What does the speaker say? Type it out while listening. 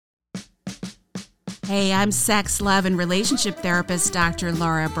Hey, I'm sex, love, and relationship therapist Dr.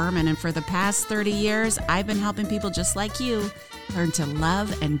 Laura Berman, and for the past 30 years, I've been helping people just like you learn to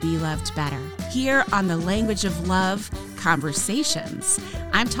love and be loved better. Here on The Language of Love Conversations,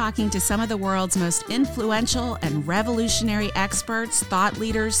 I'm talking to some of the world's most influential and revolutionary experts, thought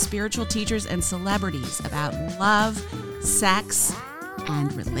leaders, spiritual teachers, and celebrities about love, sex,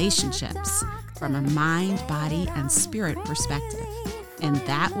 and relationships from a mind, body, and spirit perspective. And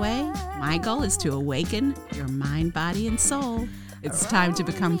that way, my goal is to awaken your mind, body, and soul. It's time to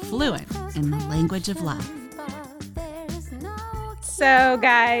become fluent in the language of love. So,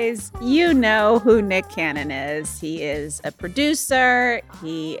 guys, you know who Nick Cannon is. He is a producer.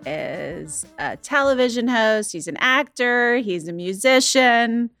 He is a television host. He's an actor. He's a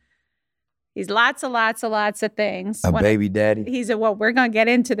musician. He's lots of things. Baby daddy. Well, we're going to get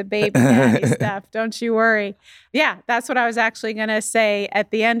into the baby daddy stuff. Don't you worry. Yeah, that's what I was actually going to say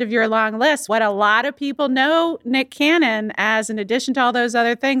at the end of your long list. What a lot of people know Nick Cannon as, in addition to all those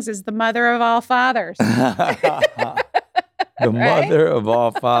other things, is the mother of all fathers. The mother of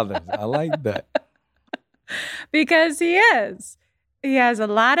all fathers. I like that. Because he is. He has a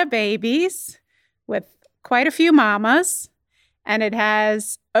lot of babies with quite a few mamas. And it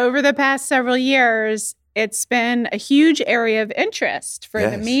has, over the past several years, it's been a huge area of interest for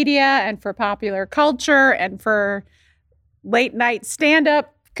the media and for popular culture and for late night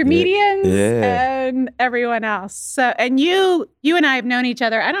stand-up comedians and everyone else. So, and you and I have known each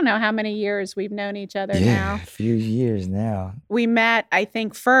other. I don't know how many years we've known each other now. A few years now. We met, I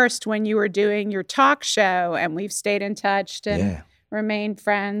think, first when you were doing your talk show, and we've stayed in touch and remained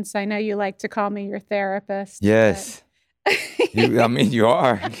friends. I know you like to call me your therapist. Yes. You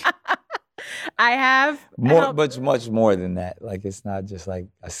are. I have much more than that. Like, it's not just like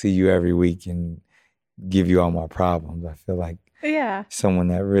I see you every week and give you all my problems. I feel like someone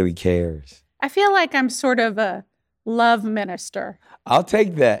that really cares. I feel like I'm sort of a love minister. I'll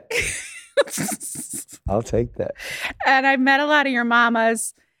take that. I'll take that. And I've met a lot of your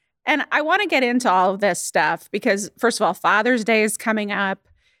mamas, and I want to get into all of this stuff because, first of all, Father's Day is coming up.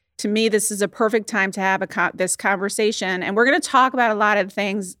 To me, this is a perfect time to have this conversation. And we're going to talk about a lot of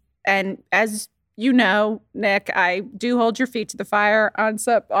things. And as you know, Nick, I do hold your feet to the fire on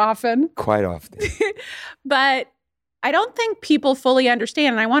stuff often. Quite often. But I don't think people fully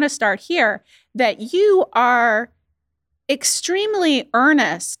understand, and I want to start here, that you are extremely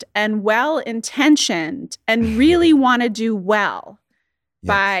earnest and well-intentioned and really want to do well.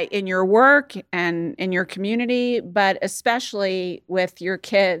 In your work and in your community, but especially with your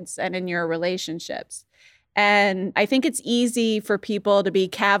kids and in your relationships. And I think it's easy for people to be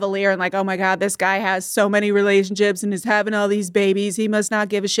cavalier and like, oh my God, this guy has so many relationships and is having all these babies. He must not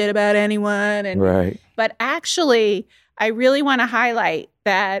give a shit about anyone. But actually, I really want to highlight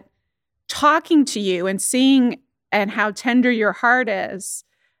that talking to you and seeing and how tender your heart is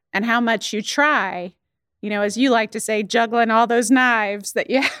and how much you try, you know, as you like to say, juggling all those knives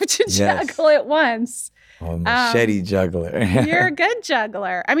that you have to juggle at once. Oh, machete juggler. You're a good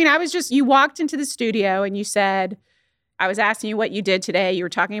juggler. I mean, you walked into the studio and you said, I was asking you what you did today. You were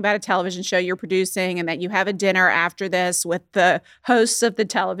talking about a television show you're producing and that you have a dinner after this with the hosts of the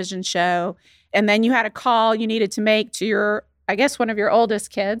television show. And then you had a call you needed to make to your, I guess, one of your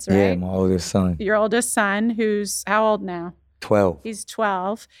oldest kids, right? Yeah, my oldest son. Your oldest son, who's how old now? 12. He's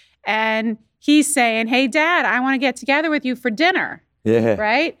 12. And he's saying, hey, Dad, I want to get together with you for dinner. Yeah.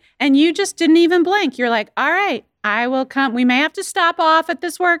 Right? And you just didn't even blink. You're like, all right, I will come. We may have to stop off at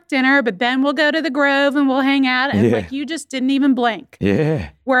this work dinner, but then we'll go to the Grove and we'll hang out. And like, you just didn't even blink. Yeah.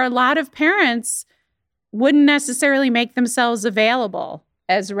 Where a lot of parents wouldn't necessarily make themselves available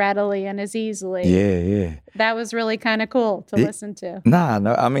as readily and as easily. Yeah. That was really kind of cool to listen to.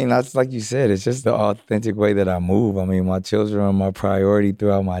 No, I mean, that's like you said, it's just the authentic way that I move. I mean, my children are my priority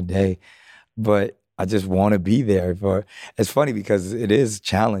throughout my day. But I just want to be there it's funny because it is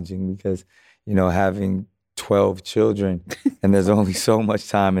challenging because, you know, having 12 children and there's only so much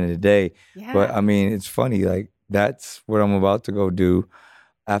time in a day. Yeah. But I mean, it's funny, like that's what I'm about to go do.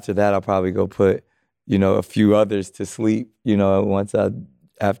 After that, I'll probably go put, you know, a few others to sleep, you know,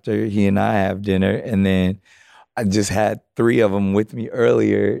 after he and I have dinner. And then I just had 3 of them with me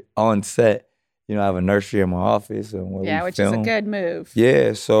earlier on set. You know, I have a nursery in my office. Which is a good move.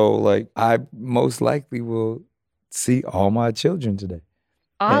 Yeah, so like I most likely will see all my children today.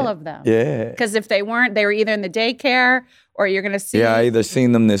 All of them? Yeah. Because if they weren't, they were either in the daycare or you're going to see. Yeah, I either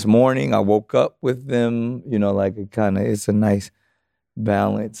seen them this morning. I woke up with them, you know, like it's a nice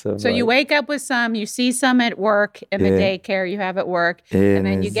balance of So you wake up with some, you see some at work in the daycare you have at work, and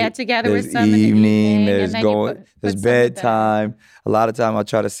then you get together with some in the evening, there's and then you there's put some to bed. bedtime. A lot of time I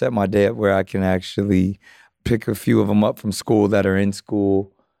try to set my day up where I can actually pick a few of them up from school that are in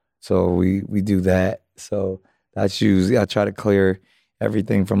school. So we do that. So that's usually, I try to clear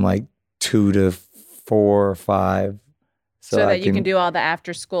everything from like 2 to 4 or 5. So that you can do all the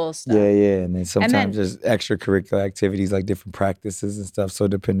after school stuff. Yeah. And then sometimes there's extracurricular activities like different practices and stuff. So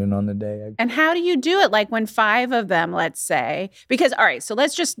depending on the day. And how do you do it? Like when 5 of them, let's say, because, all right, so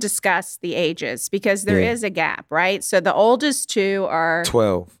let's just discuss the ages because there is a gap, right? So the oldest 2 are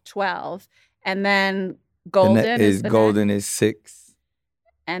 12. And then Golden is 6.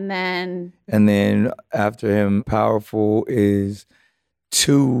 And then after him, Powerful is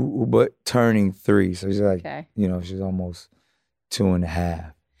 2, but turning 3. So she's like, she's almost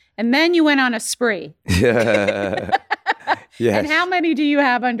 2.5. And then you went on a spree. Yeah. Yes. And how many do you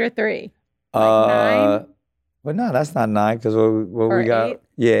have under 3? Like 9? Well, no, that's not 9 because what we got. 8?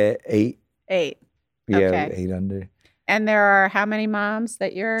 Yeah, 8. 8. Yeah, okay. 8 under. And there are how many moms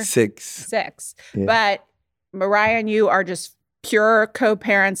that you're? 6. 6. Yeah. But Mariah and you are just pure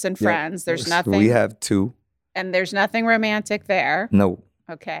co-parents and friends. There's nothing. We have 2. And there's nothing romantic there. No.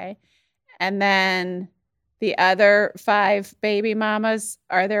 Okay. And then the other 5 baby mamas,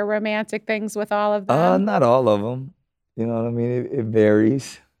 are there romantic things with all of them? Not all of them. You know what I mean? It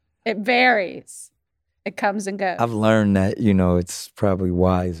varies. It varies. It comes and goes. I've learned that, it's probably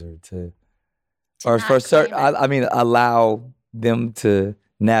wiser to or for certain, allow them to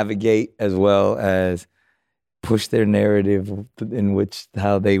navigate as well as push their narrative in which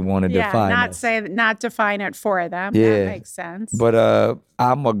how they want to define it. Not define it for them. Yeah. That makes sense. But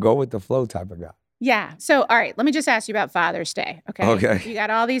I'm a go with the flow type of guy. Yeah. So, all right, let me just ask you about Father's Day. Okay. You got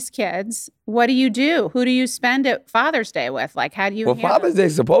all these kids. What do you do? Who do you spend Father's Day with? Like, how do you? Well, Father's Day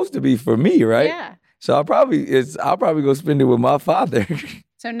is supposed to be for me, right? Yeah. So I'll probably go spend it with my father.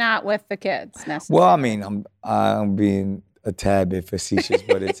 So not with the kids necessarily. Well, I mean, I'm being a tad bit facetious,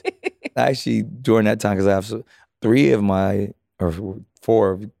 but it's actually during that time because I have 3 of my, or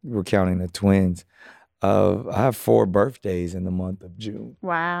 4, we're counting the twins. I have 4 birthdays in the month of June.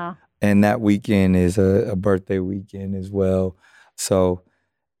 Wow. And that weekend is a birthday weekend as well. So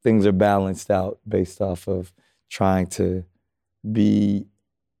things are balanced out based off of trying to be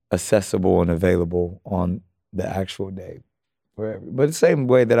accessible and available on the actual day. But the same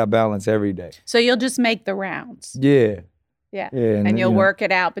way that I balance every day. So you'll just make the rounds. Yeah. Yeah. And you'll work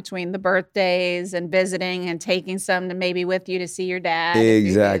it out between the birthdays and visiting and taking some to maybe with you to see your dad.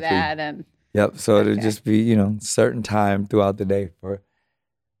 Exactly. If you do that Yep. So it'll just be, certain time throughout the day for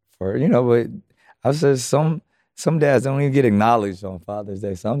but I said some dads don't even get acknowledged on Father's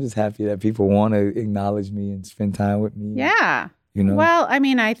Day. So I'm just happy that people want to acknowledge me and spend time with me. Yeah. Well, I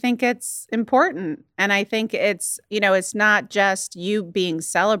mean, I think it's important. And I think it's, it's not just you being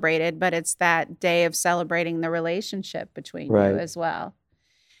celebrated, but it's that day of celebrating the relationship between you as well.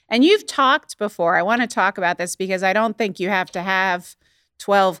 And you've talked before. I want to talk about this because I don't think you have to have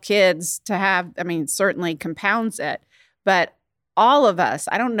 12 kids to have, certainly compounds it. But all of us,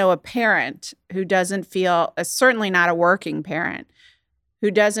 I don't know a parent who doesn't feel, certainly not a working parent, who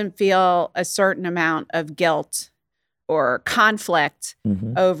doesn't feel a certain amount of guilt or conflict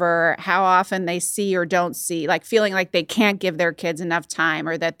over how often they see or don't see, like feeling like they can't give their kids enough time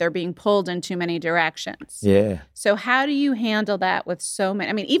or that they're being pulled in too many directions. Yeah. So how do you handle that with so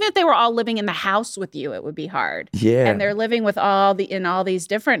many? Even if they were all living in the house with you, it would be hard. Yeah. And they're living with in all these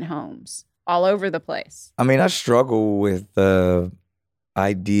different homes all over the place. I struggle with the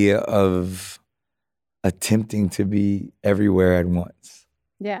idea of attempting to be everywhere at once.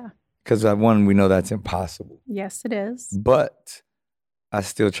 Yeah. Because we know that's impossible. Yes, it is. But I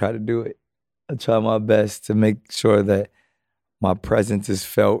still try to do it. I try my best to make sure that my presence is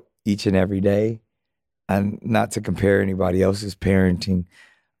felt each and every day. And not to compare anybody else's parenting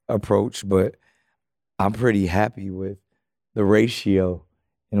approach, but I'm pretty happy with the ratio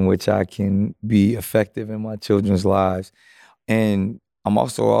in which I can be effective in my children's lives. And I'm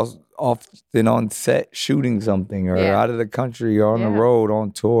also often on set shooting something or out of the country or on the road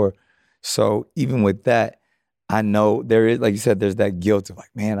on tour. So even with that, I know there is, like you said, there's that guilt of like,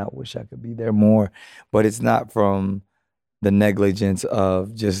 man, I wish I could be there more. But it's not from the negligence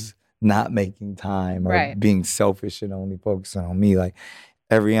of just not making time or being selfish and only focusing on me. Like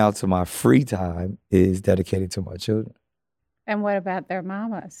every ounce of my free time is dedicated to my children. And what about their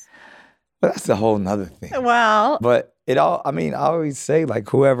mamas? But that's a whole nother thing. Well, but I always say like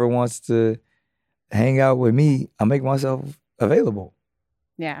whoever wants to hang out with me, I make myself available.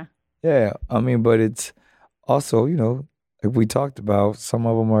 Yeah. Yeah. But it's also, like we talked about, some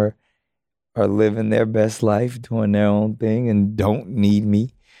of them are living their best life, doing their own thing, and don't need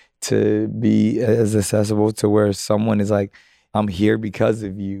me to be as accessible to where someone is like, I'm here because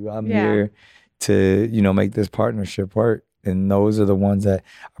of you. I'm here to, make this partnership work. And those are the ones that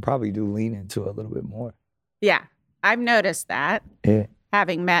I probably do lean into a little bit more. Yeah. I've noticed that. Yeah.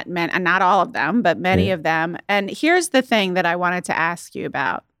 Having met men, and not all of them, but many of them. And here's the thing that I wanted to ask you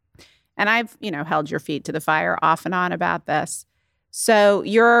about. And I've, held your feet to the fire off and on about this. So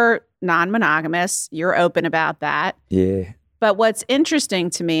you're non-monogamous. You're open about that. Yeah. But what's interesting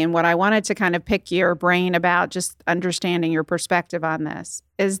to me, and what I wanted to kind of pick your brain about, just understanding your perspective on this,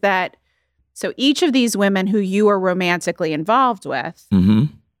 is that so each of these women who you are romantically involved with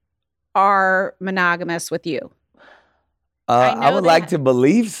are monogamous with you. I would like to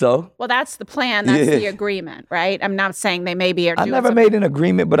believe so. Well, that's the plan. That's the agreement, right? I'm not saying they maybe are. I never made an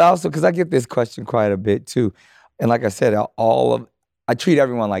agreement, but also because I get this question quite a bit too. And like I said, I treat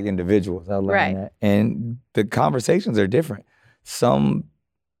everyone like individuals. I learned that. And the conversations are different. Some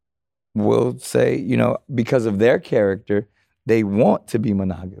will say, because of their character, they want to be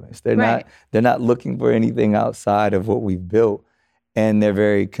monogamous. They're not looking for anything outside of what we've built. And they're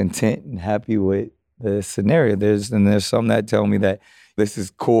very content and happy with the scenario. There's some that tell me that this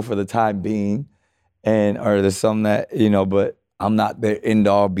is cool for the time being. Or there's some that, but I'm not their end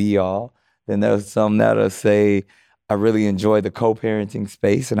all be all. Then there's some that'll say, I really enjoy the co-parenting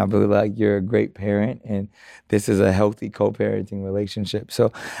space, and I really like you're a great parent, and this is a healthy co-parenting relationship.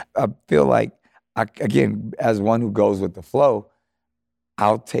 So I feel like, again, as one who goes with the flow,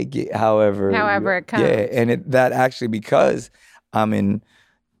 I'll take it however it comes. Yeah, and that actually, because I'm in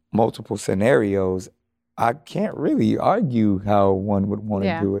multiple scenarios, I can't really argue how one would want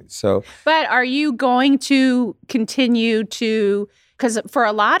to do it. So, but are you going to continue to? Because for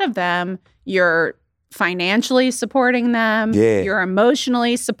a lot of them, you're financially supporting them. You're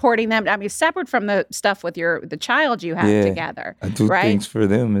emotionally supporting them. I mean, separate from the stuff with the child you have together. I do things for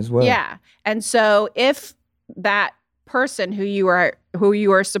them as well. Yeah. And so if that person who you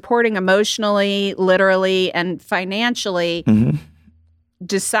are supporting emotionally, literally, and financially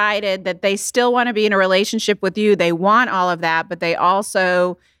decided that they still want to be in a relationship with you, they want all of that, but they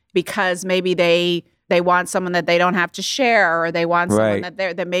also, because maybe they want someone that they don't have to share, or they want someone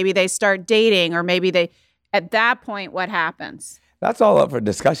that maybe they start dating, or maybe at that point, what happens? That's all up for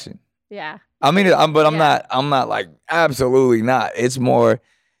discussion. Yeah. I mean, I'm not like, absolutely not. It's more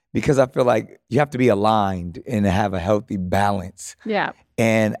because I feel like you have to be aligned and have a healthy balance. Yeah.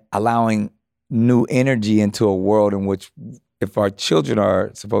 And allowing new energy into a world in which, if our children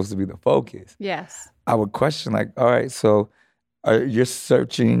are supposed to be the focus. Yes. I would question, like, all right, so you're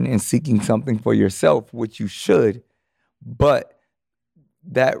searching and seeking something for yourself, which you should, but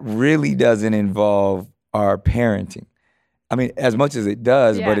that really doesn't involve our parenting. I mean, as much as it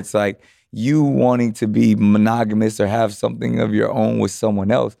does, but it's like you wanting to be monogamous or have something of your own with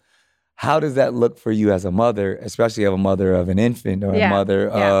someone else. How does that look for you as a mother, especially a mother of an infant or a mother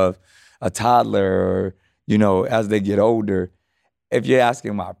of a toddler, or, as they get older? If you're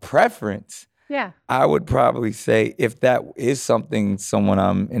asking my preference, I would probably say, if that is something someone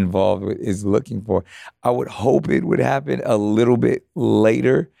I'm involved with is looking for, I would hope it would happen a little bit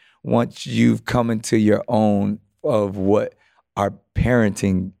later, once you've come into your own of what our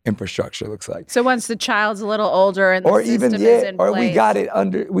parenting infrastructure looks like. So once the child's a little older and the system is in place.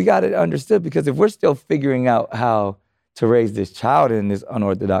 We got it understood, because if we're still figuring out how to raise this child in this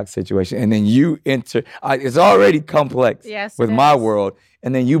unorthodox situation, and then you enter, it's already complex with my world,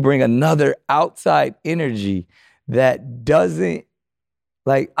 and then you bring another outside energy that doesn't,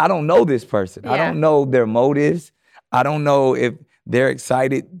 like, I don't know this person. I don't know their motives. I don't know if they're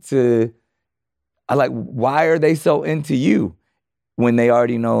excited to, why are they so into you when they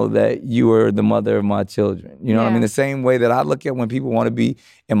already know that you are the mother of my children? You know what I mean? The same way that I look at when people want to be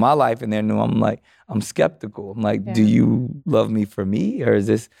in my life and they're new, I'm skeptical. I'm like, do you love me for me? Or is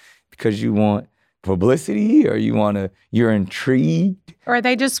this because you want publicity, or you're intrigued? Or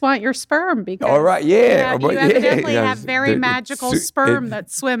they just want your sperm because you evidently have very magical sperm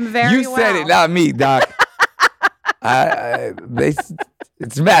that swim very well. You said it, not me, Doc.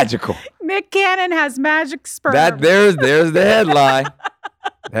 It's magical. Nick Cannon has magic sperm. There's the headline.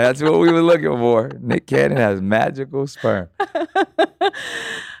 That's what we were looking for. Nick Cannon has magical sperm.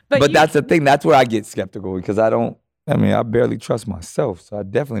 But that's the thing. That's where I get skeptical, because I barely trust myself. So I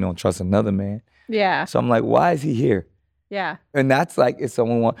definitely don't trust another man. Yeah. So I'm like, why is he here? Yeah. And that's like, if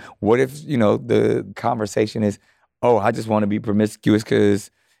someone what if, the conversation is, oh, I just want to be promiscuous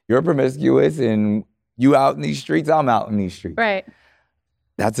because you're promiscuous and you out in these streets, I'm out in these streets. Right.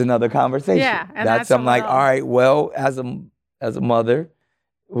 that's another conversation. Yeah, and I'm like, all right, well, as a mother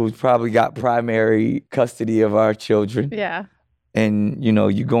who's probably got primary custody of our children, yeah, and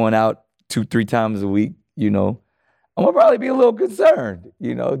you going out 2-3 times a week, I'm gonna probably be a little concerned,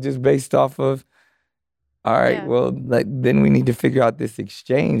 just based off of, all right, Yeah. well, then we need to figure out this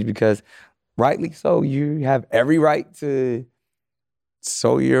exchange, because rightly so, you have every right to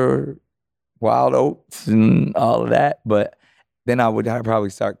sow your wild oats and all of that. But then I'd probably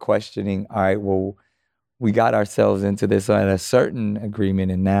start questioning, all right, well, we got ourselves into this at a certain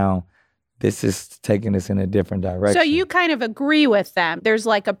agreement, and now this is taking us in a different direction. So you kind of agree with them. There's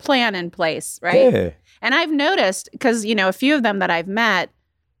like a plan in place, right? Yeah. And I've noticed, because, a few of them that I've met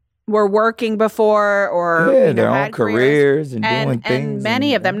were working before or their own had careers and doing things. And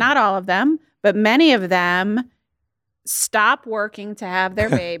many of them, not all of them, but many of them stop working to have their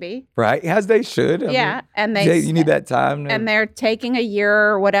baby. Right, as they should. I mean, and you need that time. And they're taking a year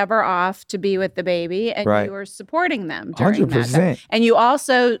or whatever off to be with the baby, and you are supporting them during 100%. That time. And you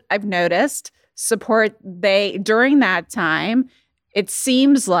also, I've noticed, during that time, it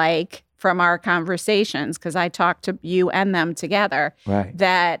seems like from our conversations, because I talked to you and them together,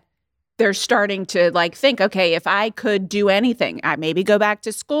 that they're starting to think, okay, if I could do anything, I maybe go back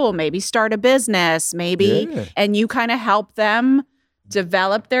to school, maybe start a business, and you kind of help them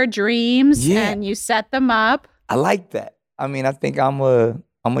develop their dreams and you set them up. I like that. I mean, I think I'm a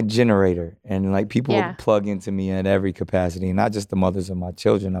generator, and people plug into me at every capacity, not just the mothers of my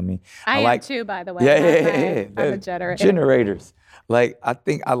children. I mean, I am too, by the way. I'm a generator. Generators. I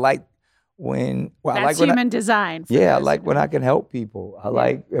think I like when that's human design. I like when I can help people. I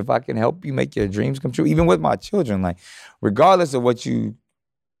like if I can help you make your dreams come true, even with my children. Regardless of what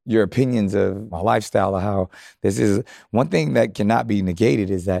your opinions of my lifestyle or how this is, one thing that cannot be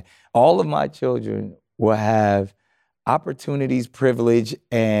negated is that all of my children will have opportunities, privilege,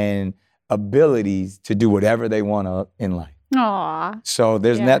 and abilities to do whatever they want in life. Aww. So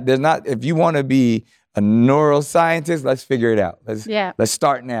there's not if you want to be a neuroscientist, let's figure it out. Let's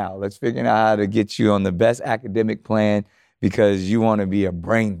start now. Let's figure out how to get you on the best academic plan, because you want to be a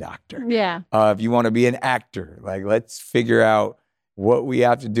brain doctor. Yeah. If you want to be an actor, let's figure out what we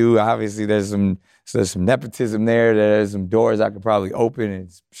have to do. Obviously, there's some nepotism there. There's some doors I could probably open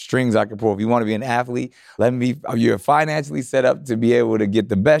and strings I could pull. If you want to be an athlete, you're financially set up to be able to get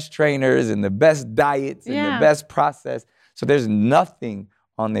the best trainers and the best diets and the best process. So there's nothing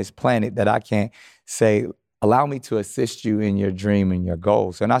on this planet that I can't say, allow me to assist you in your dream and your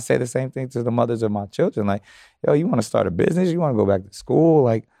goals. And I say the same thing to the mothers of my children. You want to start a business? You want to go back to school?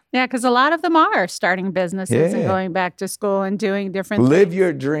 Yeah, because a lot of them are starting businesses and going back to school and doing different things. Live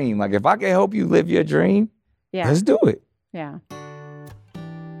your dream. If I can help you live your dream, let's do it. Yeah.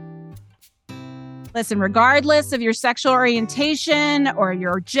 Listen, regardless of your sexual orientation or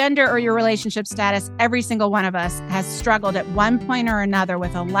your gender or your relationship status, every single one of us has struggled at one point or another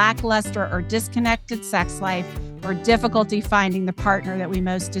with a lackluster or disconnected sex life or difficulty finding the partner that we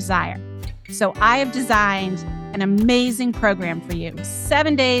most desire. So I have designed an amazing program for you,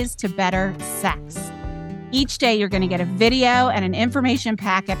 7 Days to Better Sex. Each day, you're going to get a video and an information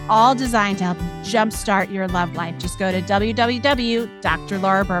packet, all designed to help you jumpstart your love life. Just go to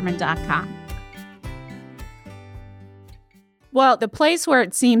www.drlauraberman.com. Well, the place where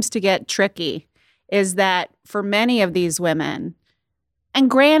it seems to get tricky is that for many of these women, and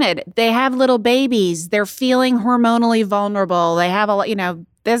granted, they have little babies, they're feeling hormonally vulnerable. They have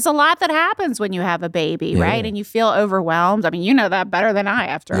there's a lot that happens when you have a baby, right? And you feel overwhelmed. I mean, you know that better than I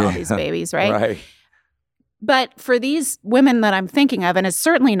after all these babies, right? Right. But for these women that I'm thinking of, and it's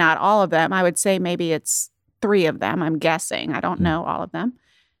certainly not all of them, I would say maybe it's 3 of them, I'm guessing. I don't know all of them.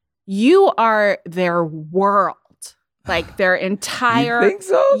 You are their world. Their entire... You think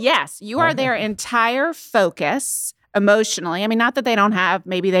so? Yes. You are their entire focus emotionally. I mean, not that they don't have,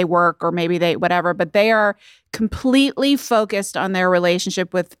 maybe they work or maybe they whatever, but they are completely focused on their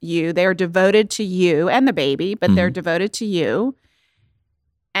relationship with you. They are devoted to you and the baby, but they're devoted to you.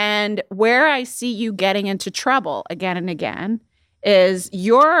 And where I see you getting into trouble again and again is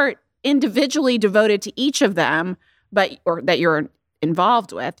you're individually devoted to each of them, or that you're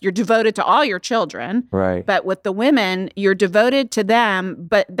involved with. You're devoted to all your children. Right. But with the women, you're devoted to them,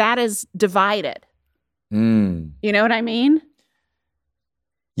 but that is divided. You know what I mean?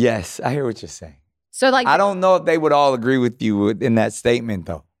 Yes, I hear what you're saying. So I don't know if they would all agree with you in that statement,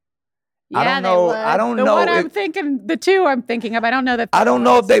 though. Yeah, I don't know. I don't know. The 2 I'm thinking of, I don't know that. I don't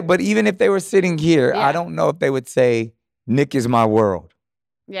know if but even if they were sitting here, I don't know if they would say, Nick is my world.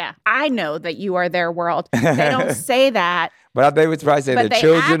 Yeah, I know that you are their world. They don't say that. But they would probably say their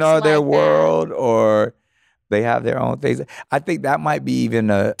children are their world, or They have their own things. I think that might be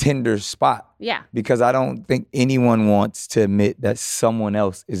even a tender spot. Yeah. Because I don't think anyone wants to admit that someone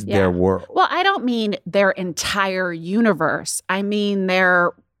else is their world. Well, I don't mean their entire universe. I mean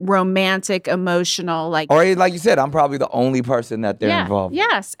their romantic, emotional, Or like you said, I'm probably the only person that they're involved with.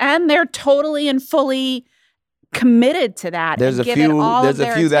 Yes. And they're totally and fully committed to that. There's a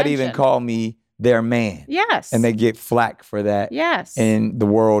few that even call me their man. Yes. And they get flack for that. Yes. In the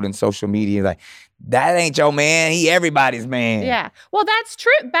world and social media. Like, that ain't your man. He everybody's man. Yeah. Well, that's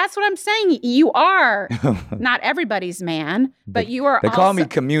true. That's what I'm saying. You are not everybody's man, but you are They call me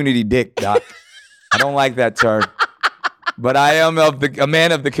community dick, Doc. I don't like that term. But I am a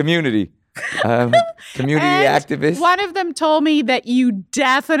man of the community. Community activist. One of them told me that you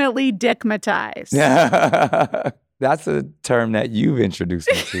definitely dickmatize. That's a term that you've introduced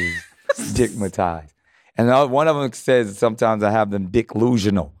me to. Dickmatize. And one of them says sometimes I have them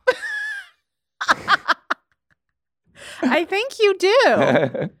dicklusional. I think you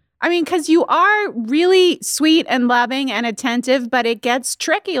do. I mean, because you are really sweet and loving and attentive, but it gets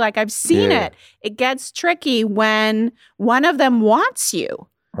tricky. Like, I've seen it. It gets tricky when one of them wants you.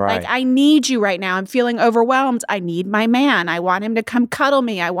 Right. Like, I need you right now. I'm feeling overwhelmed. I need my man. I want him to come cuddle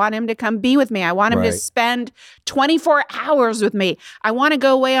me. I want him to come be with me. I want him to spend 24 hours with me. I want to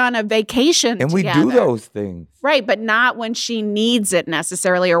go away on a vacation and together. We do those things. Right, but not when she needs it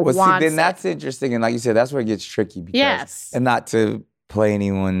necessarily or wants it. Then that's interesting. And like you said, that's where it gets tricky. Because, and not to play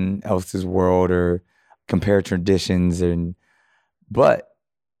anyone else's world or compare traditions. But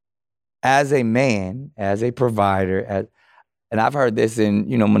as a man, as a provider, and I've heard this in,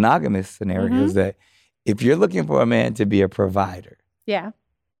 monogamous scenarios, that if you're looking for a man to be a provider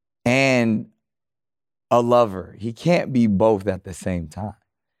and a lover, he can't be both at the same time.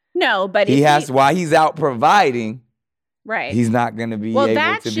 No, but while he's out providing, right, he's not going to be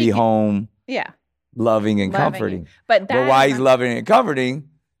able to be home loving and comforting. But while he's loving and comforting,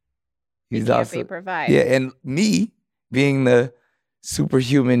 he's also be providing. Yeah, and me being the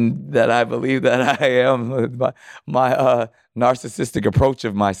superhuman that I believe that I am, with my narcissistic approach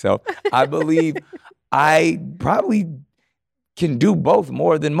of myself, I believe I probably can do both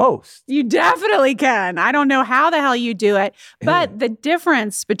more than most. You definitely can. I don't know how the hell you do it, but the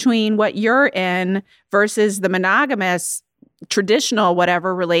difference between what you're in versus the monogamous traditional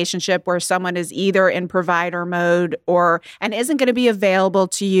whatever relationship where someone is either in provider mode and isn't going to be available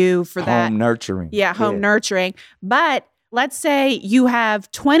to you for that home nurturing. Yeah, home nurturing. But let's say you have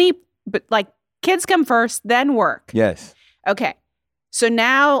 20, but like kids come first, then work. Yes. Okay. So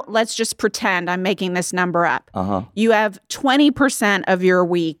now let's just pretend I'm making this number up. You have 20% of your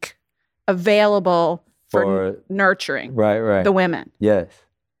week available for nurturing the women. Yes.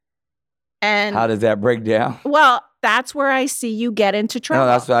 And how does that break down? Well, that's where I see you get into trouble.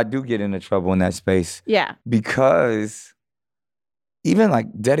 No, that's why I do get into trouble in that space. Yeah. Because even like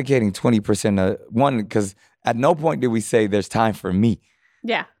dedicating 20% of because at no point did we say there's time for me.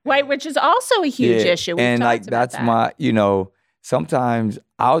 Yeah. Right, which is also a huge issue. We've and like that's that. My, sometimes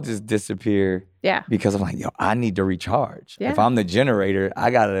I'll just disappear because I'm like, I need to recharge. If I'm the generator,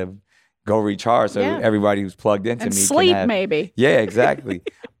 I gotta go recharge so everybody who's plugged into me sleep can maybe. Yeah, exactly.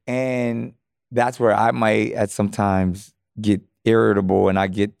 And that's where I might at sometimes get irritable, and I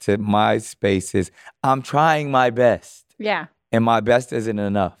get to my spaces. I'm trying my best. Yeah. And my best isn't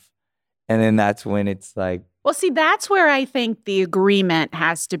enough. And then that's when it's like, well, see, that's where I think the agreement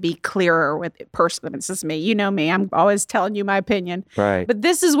has to be clearer with person. This is me. You know me. I'm always telling you my opinion. Right. But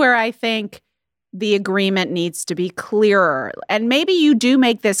this is where I think the agreement needs to be clearer. And maybe you do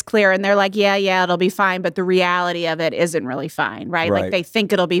make this clear and they're like, yeah, it'll be fine. But the reality of it isn't really fine, right? Like they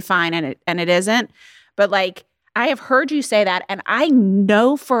think it'll be fine and it isn't. But like, I have heard you say that, and I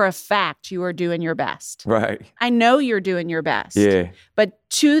know for a fact you are doing your best. Right. I know you're doing your best. Yeah. But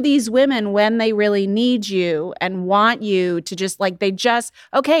to these women, when they really need you and want you to just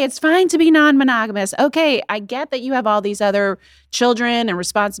okay, it's fine to be non-monogamous. Okay, I get that you have all these other children and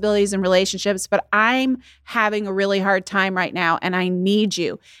responsibilities and relationships, but I'm having a really hard time right now, and I need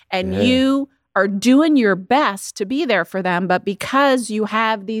you. And you are doing your best to be there for them, but because you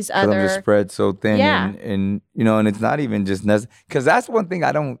have these other... I'm just spread so thin and and it's not even just because that's one thing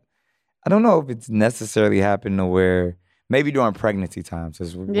I don't know if it's necessarily happened to where, maybe during pregnancy times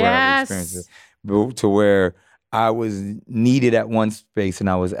is where I've experienced it, but to where I was needed at one space and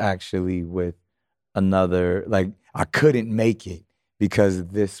I was actually with another, like I couldn't make it because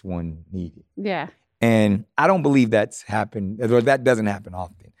this one needed. Yeah. And I don't believe that's happened, or that doesn't happen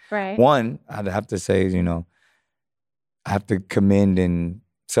often. Right. One, I'd have to say, I have to commend and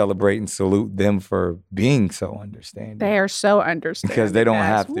celebrate and salute them for being so understanding. They are so understanding. Because they don't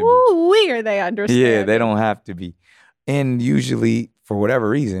have to be. Woo-wee, are they understanding? Yeah, they don't have to be. And usually, for whatever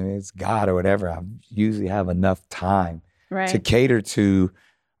reason, it's God or whatever, I usually have enough time to cater to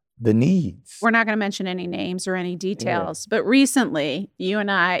the needs. We're not going to mention any names or any details, but recently, you and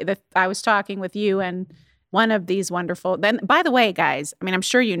I was talking with you and one of these wonderful, then by the way, guys, I mean, I'm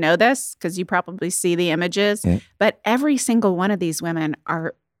sure you know this because you probably see the images, but every single one of these women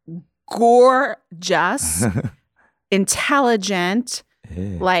are gorgeous, intelligent,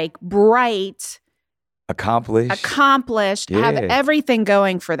 like bright, accomplished, have everything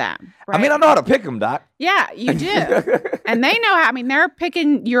going for them. Right? I mean, I know how to pick them, Doc. Yeah, you do. And they know how. I mean, they're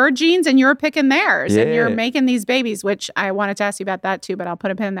picking your genes and you're picking theirs. And you're making these babies, which I wanted to ask you about that too, but I'll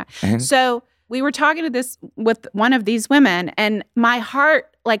put a pin in that. So we were talking with one of these women, and my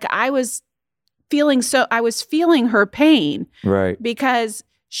heart, like I was feeling her pain. Right. Because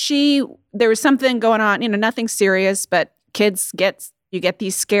there was something going on, nothing serious, but kids you get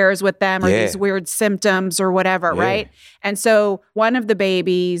these scares with them or these weird symptoms or whatever, right? And so one of the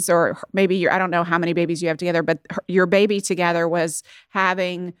babies, or maybe I don't know how many babies you have together, but your baby together was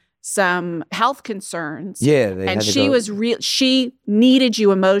having some health concerns. Yeah. And she needed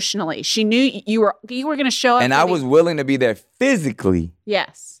you emotionally. She knew you were going to show up. And I was willing to be there physically.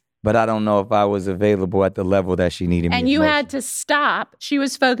 Yes. But I don't know if I was available at the level that she needed me. And you had to stop. She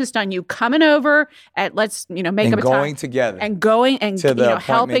was focused on you coming over at make up a time. And going together. And going and to the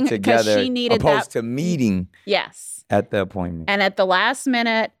helping together, because she needed opposed to meeting. Yes. At the appointment. And at the last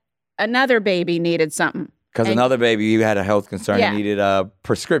minute, another baby needed something. Because another baby, you had a health concern and needed a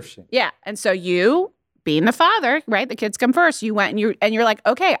prescription. Yeah. And so you, being the father, right? The kids come first. You went and you're like,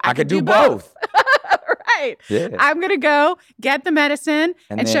 okay, I could do both. Right. Yeah. I'm going to go get the medicine.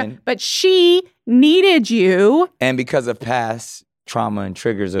 But she needed you. And because of past trauma and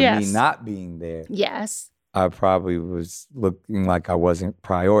triggers of me not being there. Yes. I probably was looking like I wasn't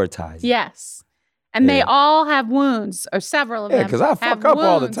prioritizing. Yes. And they all have wounds, or several of them. Yeah, because I fuck up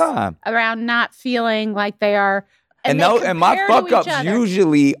all the time. Around not feeling like they are. And my fuck ups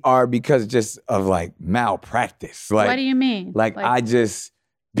usually are because just of like malpractice. Like, what do you mean? Like I just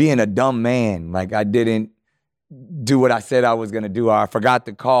being a dumb man. Like I didn't do what I said I was gonna do, or I forgot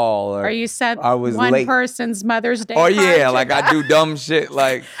to call, or you sent I was one late. Person's Mother's Day. Oh yeah, like I do dumb shit.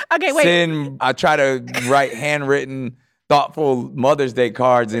 Like okay, wait. I try to write handwritten, thoughtful Mother's Day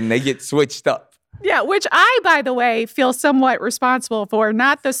cards, and they get switched up. Yeah, which I, by the way, feel somewhat responsible for,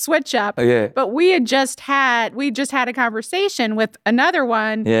 not the switch up. But we just had a conversation with another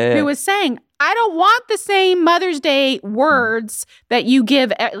one who was saying, I don't want the same Mother's Day words that you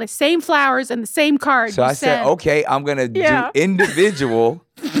give, the same flowers and the same card. So I said, okay, I'm going to do individual,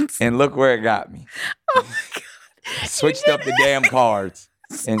 and look where it got me. Oh my God. Switched up the damn cards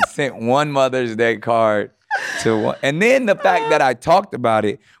and sent one Mother's Day card to one. And then the fact that I talked about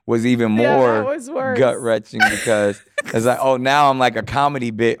it was even more gut-wrenching because it's like, oh, now I'm like a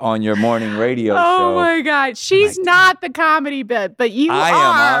comedy bit on your morning radio show. Oh my God. She's not the comedy bit, but you are. I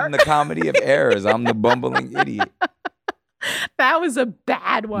am. I'm the comedy of errors. I'm the bumbling idiot. That was a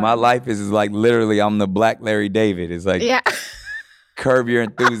bad one. My life is like literally I'm the Black Larry David. It's like Curb Your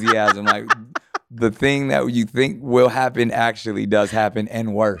Enthusiasm. Like the thing that you think will happen actually does happen,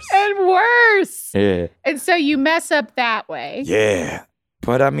 and worse. And worse. Yeah. And so you mess up that way. Yeah.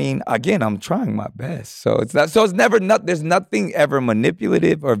 But I mean, again, I'm trying my best. So it's never there's nothing ever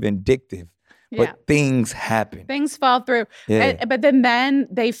manipulative or vindictive. But things happen. Things fall through. Yeah. But then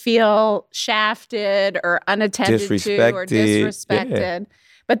they feel shafted or unattended to or disrespected. Yeah.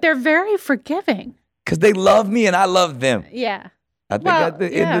 But they're very forgiving. Because they love me and I love them. Yeah. I think at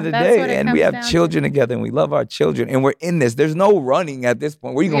the end of the day, and we have children together and we love our children and we're in this. There's no running at this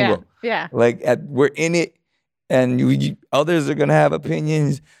point. Where are you going to go? Yeah. Like we're in it and others are going to have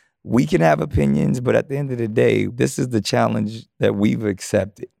opinions. We can have opinions. But at the end of the day, this is the challenge that we've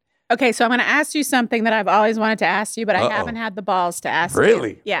accepted. Okay, so I'm going to ask you something that I've always wanted to ask you, but I haven't had the balls to ask you.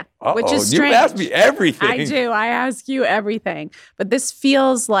 Really? Yeah, which is strange. You ask me everything. I do. I ask you everything. But this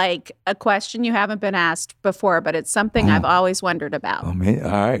feels like a question you haven't been asked before, but it's something I've always wondered about. Oh, man.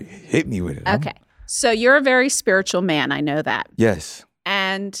 All right. Hit me with it. Okay. So you're a very spiritual man. I know that. Yes.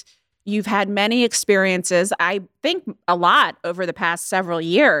 And you've had many experiences, I think a lot over the past several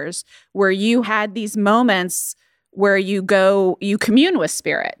years, where you had these moments where you commune with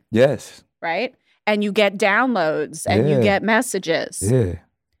spirit. Yes. Right? And you get downloads and you get messages. Yeah.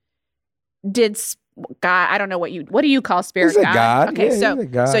 Did God, I don't know what do you call spirit? He's a God. Okay, he's a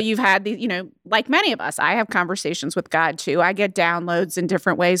God. So you've had these, like many of us, I have conversations with God too. I get downloads in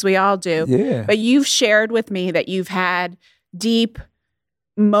different ways. We all do. Yeah. But you've shared with me that you've had deep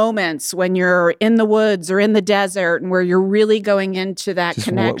moments when you're in the woods or in the desert and where you're really going into that Just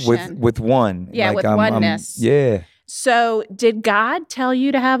connection. with one. Yeah, like with I'm, oneness. Yeah. So did God tell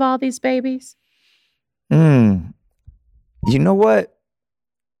you to have all these babies? You know what?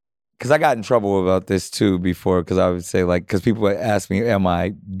 Because I got in trouble about this too before, because I would say, like, because people would ask me, am I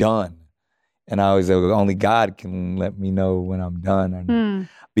done? And I always say, well, only God can let me know when I'm done.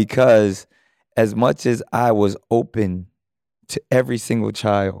 Because as much as I was open to every single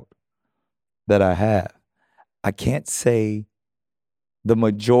child that I have, I can't say the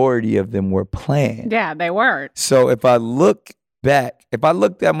majority of them were planned. Yeah, they weren't. So if I look back, if I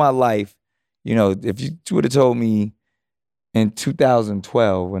looked at my life, you know, if you would have told me in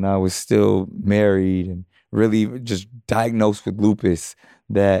 2012 when I was still married and really just diagnosed with lupus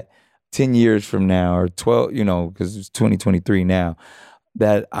that 10 years from now or 12, you know, because it's 2023 now,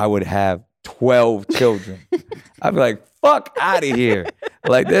 that I would have 12 children. I'd be like, fuck out of here.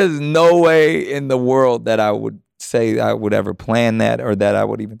 Like, there's no way in the world that I would say I would ever plan that or that I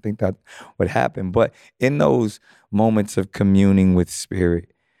would even think that would happen. But in those moments of communing with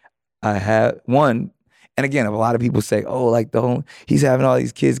spirit, I had one. And again, a lot of people say, oh, like, he's having all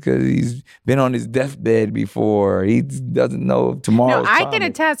these kids because he's been on his deathbed before. He doesn't know tomorrow's I can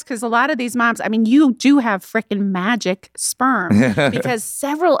attest, because a lot of these moms, I mean, you do have freaking magic sperm because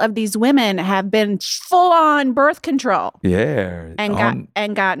several of these women have been full on birth control. Yeah.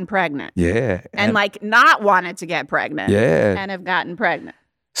 And gotten pregnant. Yeah. And like not wanted to get pregnant. Yeah. And have gotten pregnant.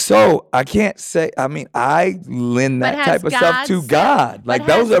 So I can't say, I mean, I lend that type of stuff to God. Like,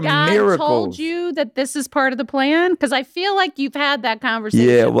 those are miracles. God told you that this is part of the plan? Because I feel like you've had that conversation.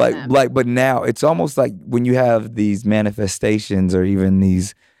 Yeah, with them. but now it's almost like when you have these manifestations or even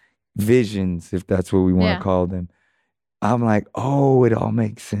these visions, if that's what we want to call them, I'm like, oh, it all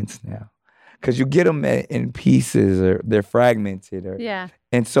makes sense now. Because you get them in pieces or they're fragmented.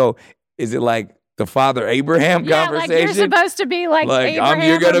 And so is it like the Father Abraham conversation? Like you're supposed to be like Abraham.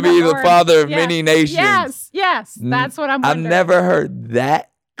 You're going to be the father of many nations. Yes. That's what I'm wondering. I've never heard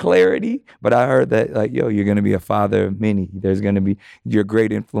that clarity, but I heard that, like, you're going to be a father of many. There's going to be your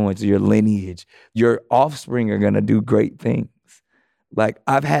great influence, your lineage. Your offspring are going to do great things. Like,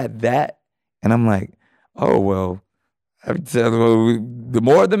 I've had that, and I'm like, oh, well, the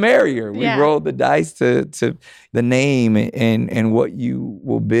more the merrier. We roll the dice to the name and what you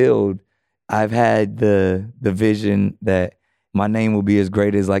will build. I've had the vision that my name will be as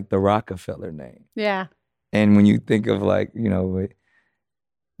great as like the Rockefeller name. Yeah. And when you think of, like, you know,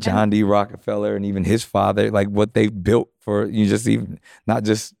 John D. Rockefeller and even his father, like what they built for even not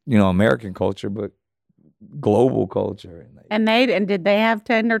just, you know, American culture, but global culture. And did they have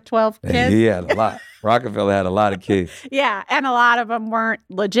 10 or 12 kids? He had a lot. Rockefeller had a lot of kids. Yeah, and a lot of them weren't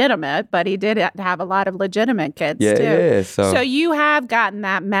legitimate, but he did have a lot of legitimate kids too. Yeah. So you have gotten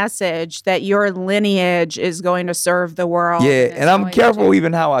that message that your lineage is going to serve the world. Yeah, and I'm careful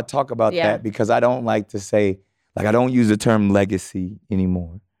even how I talk about that, because I don't like to say, like, I don't use the term legacy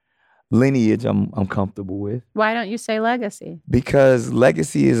anymore. Lineage, I'm comfortable with. Why don't you say legacy? Because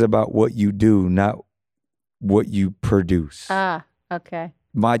legacy is about what you do, not what you produce. Ah, okay.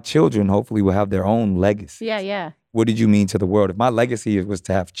 My children hopefully will have their own legacy. Yeah. What did you mean to the world? If my legacy was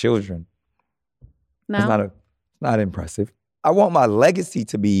to have children, it's not impressive. I want my legacy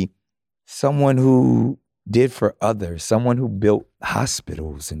to be someone who did for others, someone who built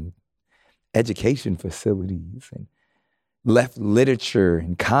hospitals and education facilities and left literature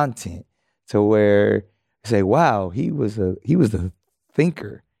and content to where you say, wow, he was a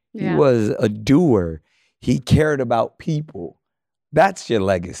thinker. Yeah. He was a doer. He cared about people. That's your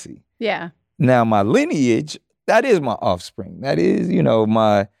legacy. Yeah. Now, my lineage, that is my offspring. That is, you know,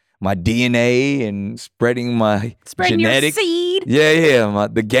 my DNA and spreading my genetics. Your seed. Yeah.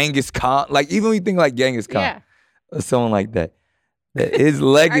 The Genghis Khan. Like, even when you think like Genghis Khan or someone like that, his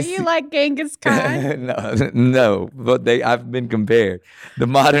legacy. Are you like Genghis Khan? No, but I've been compared. The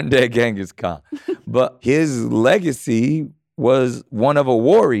modern day Genghis Khan. But his legacy was one of a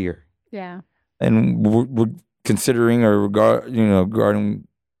warrior. Yeah. And we're considering or regarding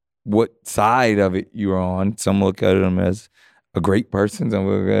what side of it you're on. Some look at him as a great person, some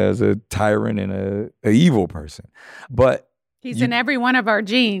look at him as a tyrant and a evil person. But he's in every one of our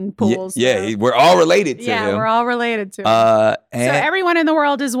gene pools. Yeah, we're all related to him. Yeah, we're all related to him. And so everyone in the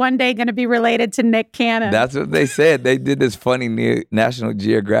world is one day going to be related to Nick Cannon. That's what they said. They did this funny National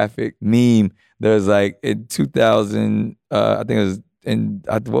Geographic meme. There's like in 2000, I think it was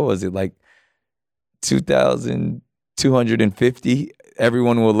what was it, like 2,250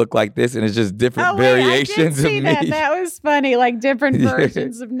 everyone will look like this, and it's just different variations I did see of that. me. That was funny, like different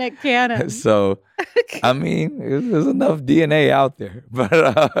versions of Nick Cannon. So, I mean, there's enough DNA out there.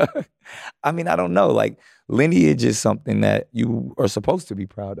 But, I mean, I don't know. Like, lineage is something that you are supposed to be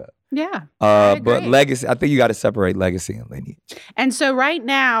proud of. Yeah. I agree. But legacy, I think you got to separate legacy and lineage. And so right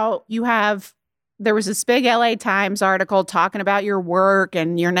now there was this big LA Times article talking about your work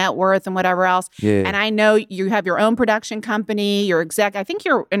and your net worth and whatever else. Yeah. And I know you have your own production company. I think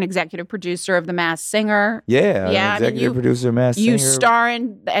you're an executive producer of The Masked Singer. Yeah. Executive producer, Masked Singer. You star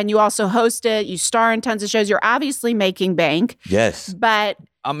in, and you also host it. You star in tons of shows. You're obviously making bank. Yes. But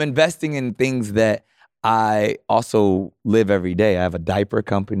I'm investing in things that I also live every day. I have a diaper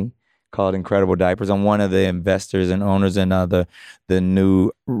company called Incredible Diapers. I'm one of the investors and owners in the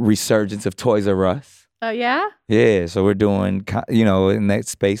new resurgence of Toys R Us. Oh, yeah? Yeah, so we're doing, in that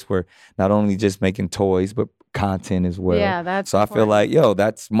space, we're not only just making toys, but content as well. Yeah, that's so important. I feel like,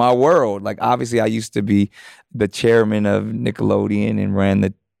 that's my world. Like, obviously, I used to be the chairman of Nickelodeon and ran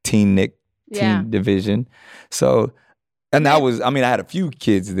the Teen division. So, and I had a few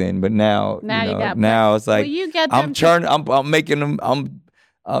kids then, but now it's like, you get them I'm making them,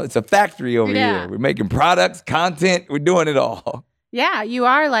 it's a factory over here. We're making products, content, we're doing it all. Yeah, you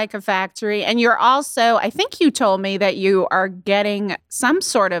are like a factory. And you're also, I think you told me that you are getting some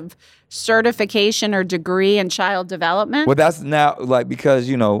sort of certification or degree in child development. Well, that's now, like, because,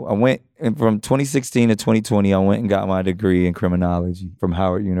 I went from 2016 to 2020, I went and got my degree in criminology from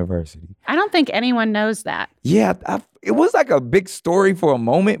Howard University. I don't think anyone knows that. Yeah, it was like a big story for a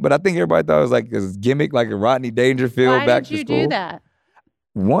moment, but I think everybody thought it was like this gimmick, like a Rodney Dangerfield back to school. Why did you do that?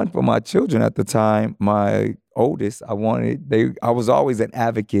 One, for my children at the time, my oldest, I was always an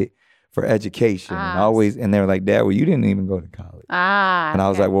advocate for education. And they were like, Dad, well, you didn't even go to college. And I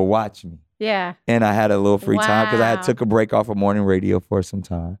was like, well, watch me. Yeah. And I had a little free time because I had took a break off of morning radio for some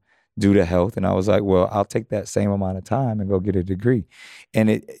time due to health. And I was like, well, I'll take that same amount of time and go get a degree. And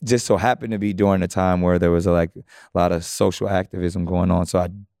it just so happened to be during a time where there was a lot of social activism going on. So I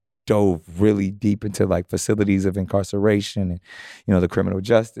dove really deep into like facilities of incarceration and, the criminal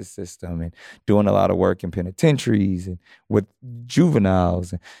justice system and doing a lot of work in penitentiaries and with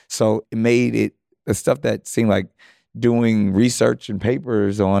juveniles. And so it made it the stuff that seemed like doing research and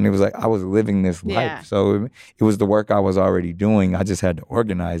papers on, it was like I was living this life. So it was the work I was already doing. I just had to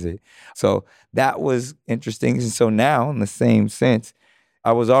organize it. So that was interesting. And so now, in the same sense,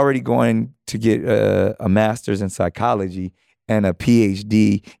 I was already going to get a master's in psychology and a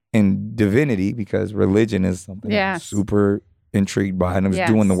PhD in divinity because religion is something I'm super intrigued by, and I was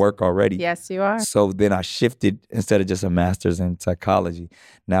doing the work already. Yes, you are. So then I shifted, instead of just a master's in psychology,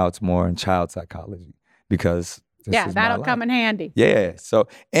 now it's more in child psychology because that'll come in handy. Yeah. So,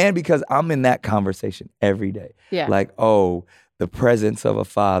 and because I'm in that conversation every day. Yeah. Like, the presence of a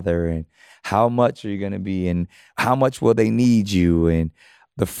father and how much are you going to be and how much will they need you and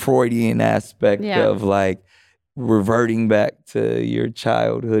the Freudian aspect of like reverting back to your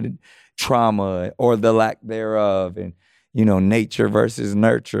childhood trauma or the lack thereof and, nature versus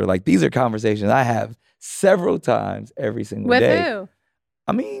nurture. Like these are conversations I have several times every single day. With who?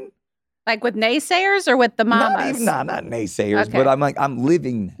 I mean, like with naysayers or with the mamas? Not naysayers, but I'm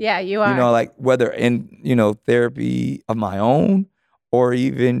living that. Yeah, you are. Like whether in, therapy of my own or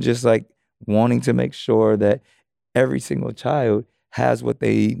even just like wanting to make sure that every single child has what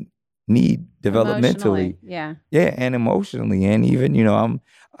they need developmentally. Yeah, and emotionally. And even,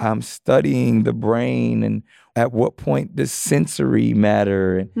 I'm studying the brain and at what point does sensory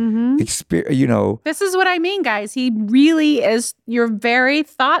matter and experience, This is what I mean, guys. He really is, you're very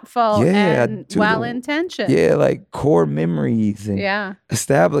thoughtful and well-intentioned. Yeah, like core memories and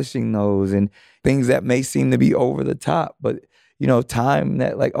establishing those and things that may seem to be over the top, but time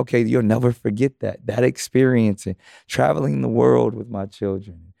that like, okay, you'll never forget that experience and traveling the world with my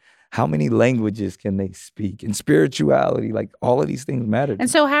children. How many languages can they speak? And spirituality, like all of these things matter. And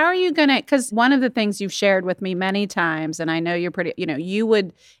so how are you going to, because one of the things you've shared with me many times, and I know you're pretty, you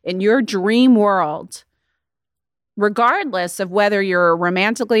would, in your dream world, regardless of whether you're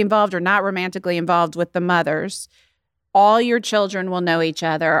romantically involved or not romantically involved with the mothers, all your children will know each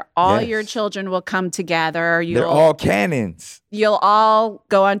other. All your children will come together. They're all canons. You'll all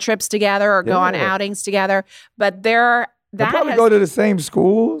go on trips together or go on outings together. But They'll probably go to the same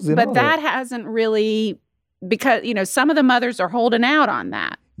schools. But that hasn't really, because, some of the mothers are holding out on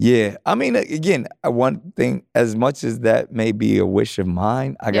that. Yeah. I mean, again, one thing, as much as that may be a wish of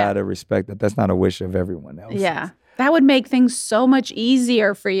mine, I got to respect that that's not a wish of everyone else. Yeah. That would make things so much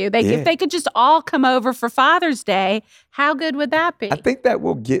easier for you. If they could just all come over for Father's Day, how good would that be? I think that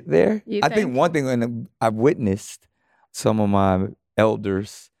we'll get there. I think one thing, and I've witnessed some of my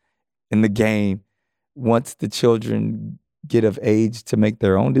elders in the game, once the children get of age to make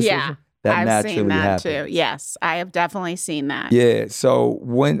their own decision, Yeah, that I've naturally seen that happens. too. Yes, I have definitely seen that. Yeah. So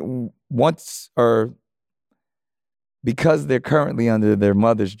because they're currently under their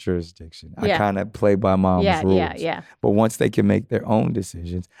mother's jurisdiction, I Yeah. kind of play by mom's Yeah, rules. yeah. But once they can make their own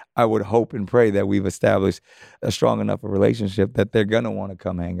decisions, I would hope and pray that we've established a strong enough a relationship that they're gonna want to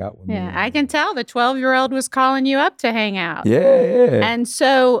come hang out with me. Yeah, I can tell the 12-year-old was calling you up to hang out. Yeah. And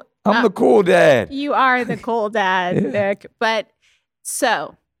so I'm the cool dad. you are the cool dad, Yeah. Nick. But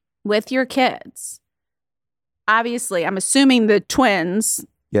so with your kids, obviously, I'm assuming the twins,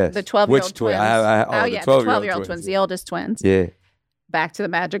 Yes. the 12-year-old Which twin? twins. The 12-year-old twins, the oldest twins. Yeah. Back to the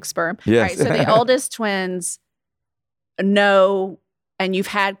magic sperm. Yes. Right, so the oldest twins know, and you've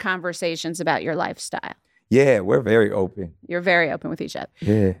had conversations about your lifestyle. Yeah, we're very open. You're very open with each other.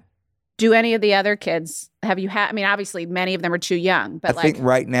 Yeah. Do any of the other kids, have you had, I mean, obviously many of them are too young, but I think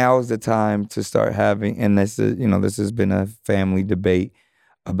right now is the time to start having, and this has been a family debate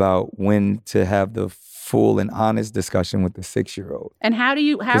about when to have the full and honest discussion with the 6-year-old. And how are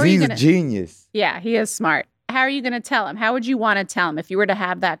you Because going he's to? a genius. Yeah, he is smart. How are you going to tell him? How would you want to tell him if you were to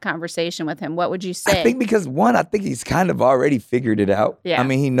have that conversation with him? What would you say? I think because I think he's kind of already figured it out. Yeah. I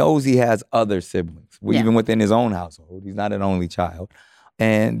mean, he knows he has other siblings, Yeah. even within his own household. He's not an only child.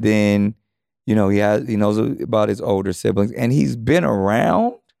 And then, he knows about his older siblings, and he's been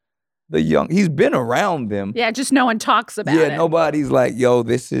around he's been around them. Yeah, just no one talks about it. Yeah, nobody's like,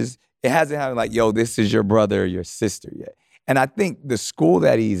 it hasn't happened like, yo, this is your brother or your sister yet. And I think the school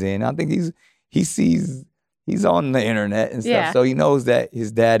that he's in, I think he's on the internet and stuff. Yeah. So he knows that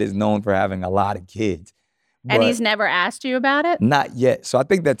his dad is known for having a lot of kids. And But he's never asked you about it? not yet. So I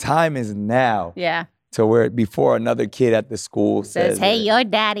think the time is now Yeah. to where before another kid at the school Says, hey, that. your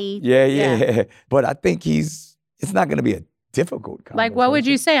daddy. Yeah. But I think it's not going to be a difficult conversation. Like, what would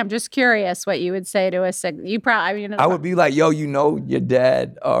you say? I'm just curious what you would say to a sick. You probably, I would be like, yo, your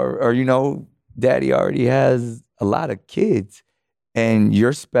dad or daddy already has a lot of kids and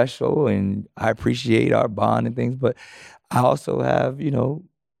you're special and I appreciate our bond and things. But I also have,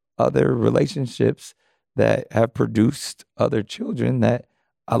 other relationships that have produced other children that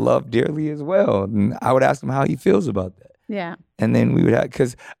I love dearly as well. And I would ask him how he feels about that. Yeah. And then we would have,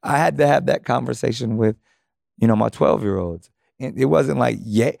 because I had to have that conversation with, my 12-year-olds. And it wasn't like,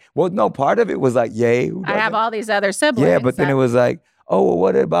 yay. Well, no, part of it was like, yay. Who I have doesn't? all these other siblings. Yeah, but then it was like, oh, well,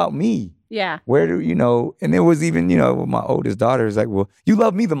 what about me? Yeah. Where do, and it was even, with my oldest daughter, it's like, well, you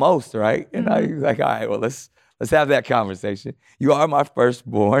love me the most, right? And I was like, all right, well, let's have that conversation. You are my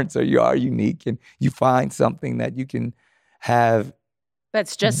firstborn, so you are unique, and you find something that you can have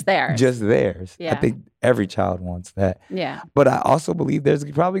That's just theirs. just theirs. Yeah. I think every child wants that. Yeah. But I also believe there's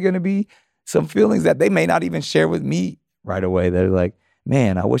probably going to be some feelings that they may not even share with me right away. They're like,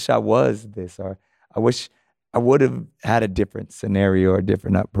 man, I wish I was this, or I wish I would have had a different scenario or a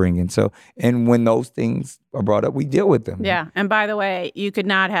different upbringing. So, and when those things are brought up, we deal with them. Yeah. And by the way, you could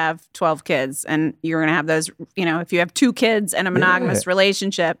not have 12 kids and you're going to have those, if you have 2 kids and a monogamous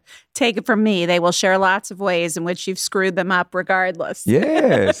relationship, take it from me, they will share lots of ways in which you've screwed them up regardless.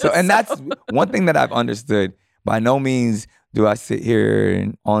 Yeah. So, and that's one thing that I've understood. By no means do I sit here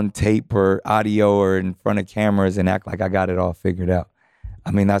and on tape or audio or in front of cameras and act like I got it all figured out. I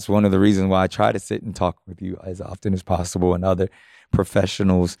mean, that's one of the reasons why I try to sit and talk with you as often as possible and other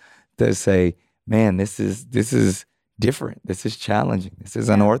professionals to say, man, this is different. This is challenging. This is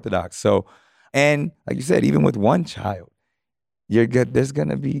unorthodox. So, and like you said, even with one child, there's going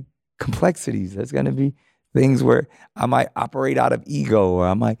to be complexities. There's going to be things where I might operate out of ego, or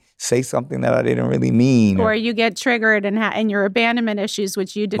I might say something that I didn't really mean. Or you get triggered and your abandonment issues,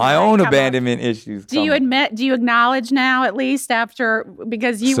 which you did. My own abandonment issues. Do you acknowledge now, at least after,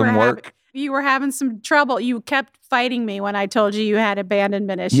 because you were having some trouble. You kept fighting me when I told you had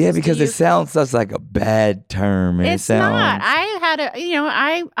abandonment issues. Yeah, because it sounds such like a bad term. And it's not.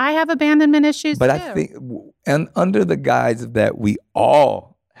 I have abandonment issues but too. I think, and under the guise that we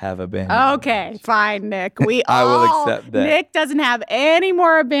all have abandonment. Okay, fine, Nick. I will accept that. Nick doesn't have any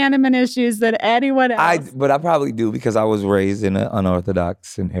more abandonment issues than anyone else. But I probably do because I was raised in an unorthodox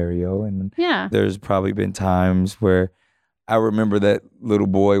scenario, and yeah, there's probably been times where I remember that little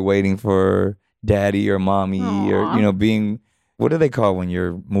boy waiting for daddy or mommy. Aww. Or being, what do they call when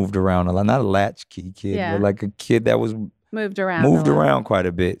you're moved around a lot? Not a latchkey kid, Yeah. but like a kid that was moved around quite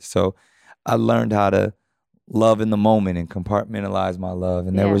a bit. So I learned how to love in the moment and compartmentalize my love.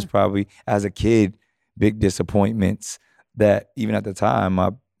 And there was probably, as a kid, big disappointments that even at the time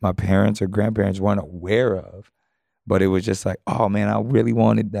my parents or grandparents weren't aware of. But it was just like, oh man, I really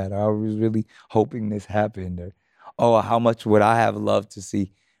wanted that. I was really hoping this happened. Or, oh, how much would I have loved to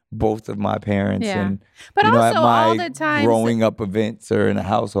see both of my parents and but at also my all the times growing up events or in a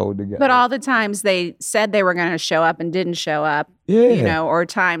household together. But all the times they said they were going to show up and didn't show up, or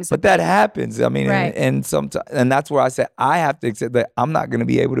times. But that happens. I mean, right. and sometimes, and that's where I said I have to accept that I'm not going to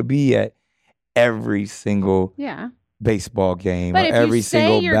be able to be at every single baseball game but or if every you say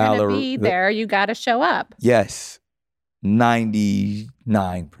single you're going to be there, you got to show up. Yes. 99%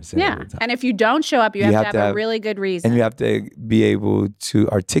 of the time. And if you don't show up, you have to have a really good reason. And you have to be able to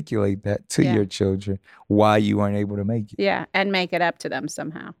articulate that to your children why you weren't able to make it. Yeah, and make it up to them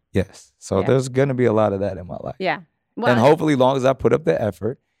somehow. Yes. So there's going to be a lot of that in my life. Yeah. Well, and hopefully, as long as I put up the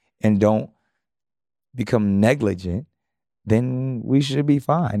effort and don't become negligent, then we should be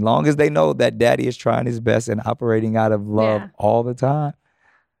fine. Long as they know that daddy is trying his best and operating out of love all the time.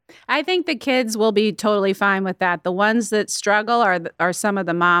 I think the kids will be totally fine with that. The ones that struggle are some of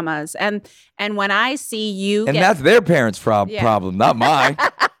the mamas. And when I see you that's their parents' problem, not mine.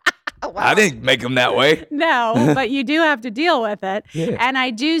 Wow. I didn't make them that way. No, but you do have to deal with it. Yeah. And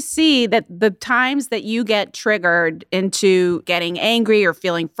I do see that the times that you get triggered into getting angry or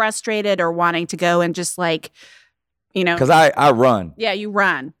feeling frustrated or wanting to go and just because I run. Yeah, you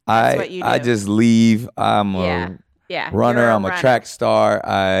run. That's what you do. I just leave. I'm a runner. I'm a track star.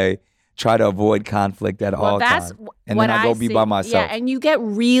 I try to avoid conflict at all times. And then I go be by myself. Yeah, and you get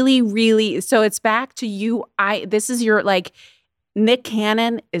really, really, so it's back to you. This is your, Nick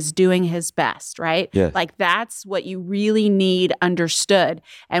Cannon is doing his best, right? Yes. That's what you really need understood.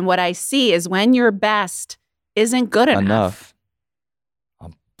 And what I see is when your best isn't good enough.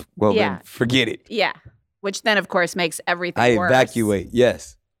 Then forget it. Yeah. Which then, of course, makes everything worse. I evacuate,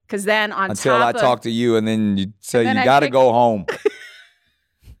 yes. Because then until I talk to you and then you say you got to go home.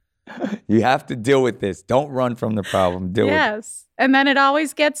 You have to deal with this. Don't run from the problem. Deal with it. Yes. And then it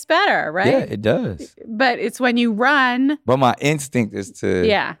always gets better, right? Yeah, it does. But it's when you run. But my instinct is to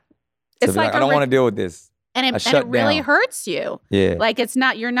it's I don't want to deal with this. And it really hurts you. Yeah.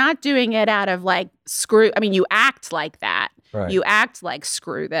 You're not doing it out of screw. I mean, you act like that. Right. You act like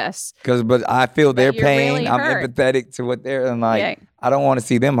screw this. But I feel their pain. Really I'm empathetic to what they're I don't want to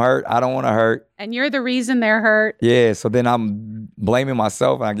see them hurt. I don't want to hurt. And you're the reason they're hurt. Yeah. So then I'm blaming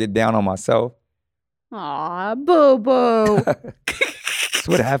myself and I get down on myself. Aw, boo-boo. That's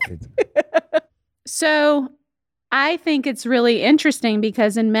what happens. So I think it's really interesting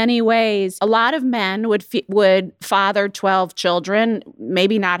because in many ways, a lot of men would father 12 children,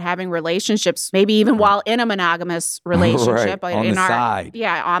 maybe not having relationships, maybe even while in a monogamous relationship. Right. On the side.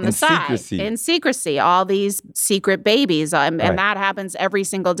 Yeah, on the side. In secrecy. All these secret babies. And that happens every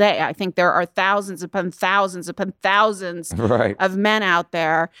single day. I think there are thousands upon thousands upon thousands of men out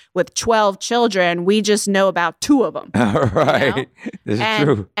there with 12 children. We just know about 2 of them. Right. This is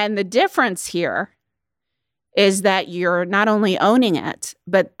true. And the difference here is that you're not only owning it,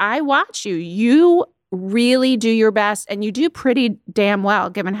 but I watch you. You really do your best, and you do pretty damn well,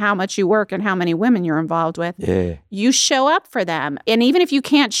 given how much you work and how many women you're involved with. Yeah. You show up for them. And even if you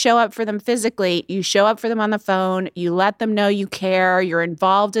can't show up for them physically, you show up for them on the phone. You let them know you care. You're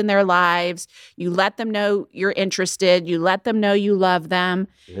involved in their lives. You let them know you're interested. You let them know you love them.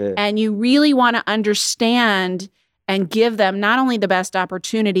 Yeah. And you really want to understand and give them not only the best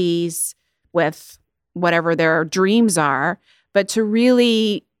opportunities with whatever their dreams are, but to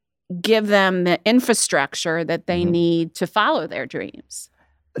really give them the infrastructure that they need to follow their dreams.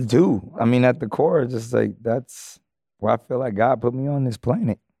 I do. I mean, at the core, just that's where I feel like God put me on this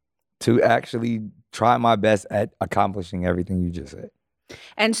planet, to actually try my best at accomplishing everything you just said.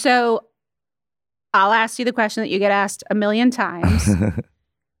 And so I'll ask you the question that you get asked a million times.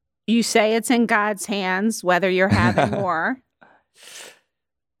 You say it's in God's hands, whether you're having more.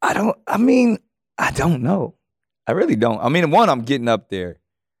 I don't know. I really don't. I mean, I'm getting up there.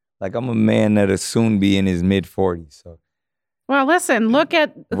 I'm a man that'll soon be in his mid-40s. So. Well, listen, look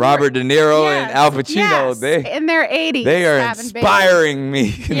at Robert De Niro and Al Pacino. Yes, they in their 80s. They are inspiring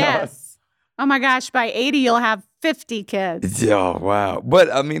me. Yes. Oh my gosh, by 80 you'll have 50 kids. Oh, wow.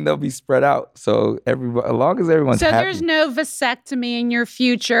 But I mean, they'll be spread out. So as long as everyone's happy. So there's no vasectomy in your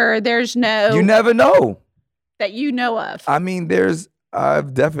future. There's no. You never know. That you know of. I mean,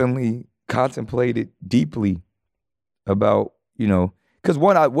 I've definitely contemplated deeply about, because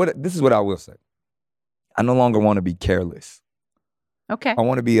this is what I will say. I no longer want to be careless. Okay. I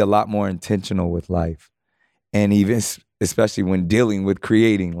want to be a lot more intentional with life, and even especially when dealing with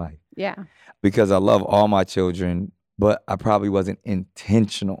creating life. Yeah. Because I love all my children, but I probably wasn't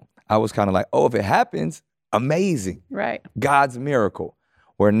intentional. I was kind of like, oh, if it happens, amazing. Right. God's miracle.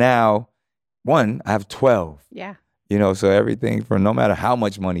 Where now, I have 12. Yeah. So everything from no matter how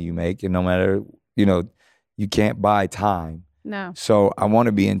much money you make and no matter, you can't buy time. No. So I want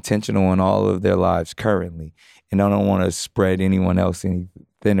to be intentional in all of their lives currently. And I don't want to spread anyone else any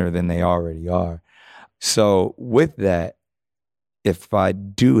thinner than they already are. So with that, if I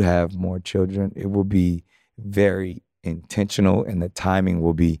do have more children, it will be very intentional, and the timing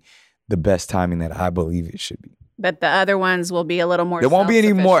will be the best timing that I believe it should be. But the other ones will be a little more There won't be any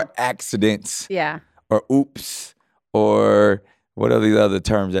self-sufficient. more accidents Yeah. or oops or what are the other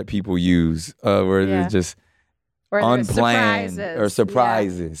terms that people use where Yeah. they're just Or there's unplanned surprises. or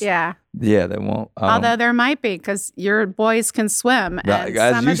surprises. Yeah. Yeah, they won't. Although there might be, because your boys can swim. And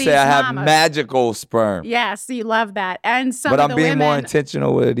as some you of say, these I have mamas- magical sperm. Yes, you love that. And some But of I'm the being women, more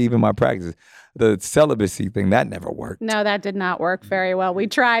intentional with even my practices. The celibacy thing, that never worked. No, that did not work very well. We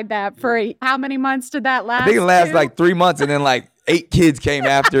tried that for how many months did that last? I think it lasted 2? like 3 months, and then like 8 kids came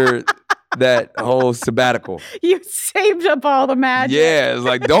after that whole sabbatical. You saved up all the magic. Yeah, it's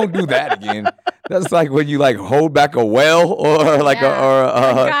like, don't do that again. That's like when you like hold back a well or like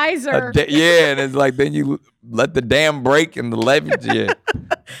a geyser. Yeah, and it's like then you let the dam break and the levee.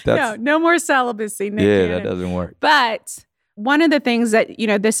 Yeah, No more celibacy. Nick yeah, Cannon. that doesn't work. But one of the things that,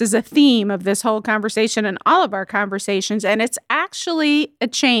 this is a theme of this whole conversation and all of our conversations, and it's actually a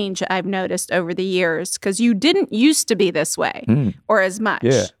change I've noticed over the years, because you didn't used to be this way or as much.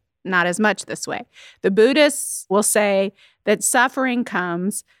 Yeah. Not as much this way. The Buddhists will say that suffering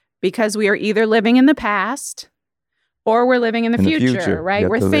comes because we are either living in the past or we're living in the future, right? You have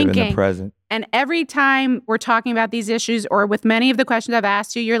We're to live in the thinking. present. And every time we're talking about these issues, or with many of the questions I've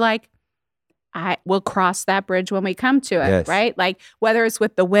asked you, you're like, I will cross that bridge when we come to it, Yes. right? Like whether it's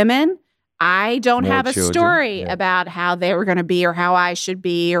with the women, I don't More have a children, story yeah. about how they were going to be or how I should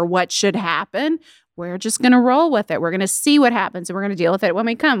be or what should happen. We're just going to roll with it. We're going to see what happens, and we're going to deal with it when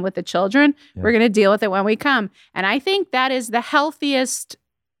we come. With the children, Yeah. we're going to deal with it when we come. And I think that is the healthiest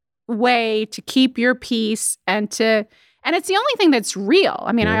way to keep your peace and it's the only thing that's real.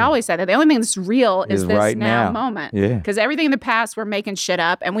 I mean, I Yeah. always say that the only thing that's real is Is this right now now. moment. Yeah, Because everything in the past, we're making shit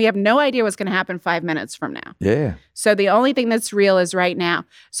up, and we have no idea what's going to happen 5 minutes from now. yeah. So the only thing that's real is right now.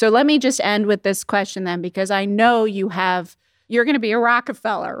 So let me just end with this question then, because I know you're going to be a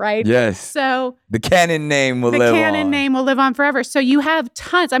Rockefeller, right? Yes. So The Cannon name will the live Cannon on. name will live on forever. So you have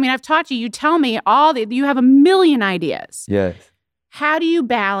tons. I mean, I've taught you. You tell me you have a million ideas. Yes. How do you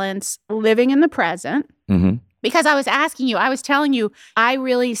balance living in the present? Mm-hmm. Because I was telling you, I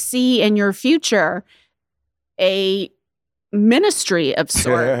really see in your future a ministry of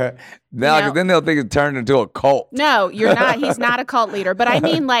sorts. Now, You know- 'cause then they'll think it turned into a cult. No, you're not. He's not a cult leader. But I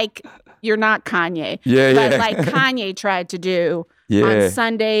mean, like, you're not Kanye. Yeah, But yeah. like Kanye tried to do Yeah. on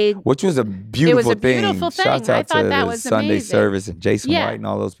Sunday. Which was a beautiful thing. beautiful thing. Shouts I out thought to that the was Sunday amazing. service and Jason Yeah. White and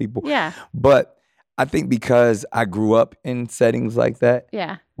all those people. Yeah. But I think because I grew up in settings like that,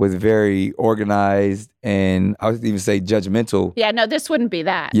 Yeah. was very organized and I would even say judgmental. Yeah. No, this wouldn't be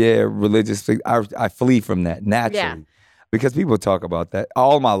that. Yeah, religious. I flee from that naturally. Yeah. Because people talk about that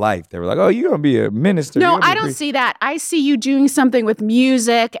all my life. They were like, "Oh, you're gonna be a minister." No, You're gonna be I a don't priest." see that. I see you doing something with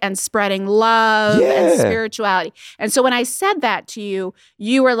music and spreading love and Yeah. spirituality. And so when I said that to you,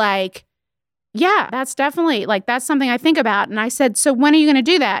 you were like, yeah, that's definitely like, that's something I think about. And I said, so when are you going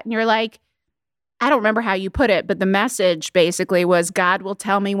to do that? And you're like, I don't remember how you put it, but the message basically was God will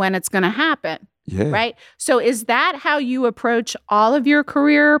tell me when it's going to happen. Yeah. Right. So is that how you approach all of your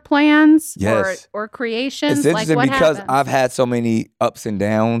career plans Yes. or creations? It's interesting what because happens? I've had so many ups and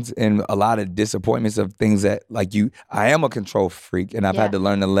downs and a lot of disappointments of things that I am a control freak and I've had Yeah. to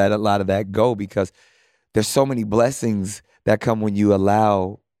learn to let a lot of that go because there's so many blessings that come when you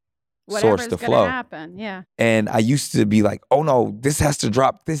allow Whatever's source to gonna flow. happen. Yeah. And I used to be like, oh no, this has to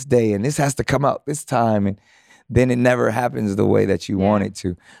drop this day and this has to come out this time. And then it never happens the way that you Yeah. want it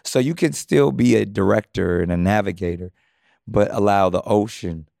to. So you can still be a director and a navigator, but allow the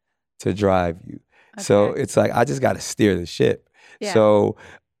ocean to drive you. So Okay. it's like, I just got to steer the ship. Yeah. So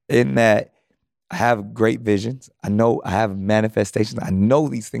in that, I have great visions. I know I have manifestations. I know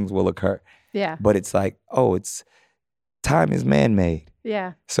these things will occur, Yeah. but it's like, time is man-made.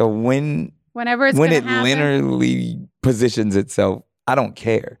 Yeah. So when Whenever it's it gonna happen. linearly positions itself, I don't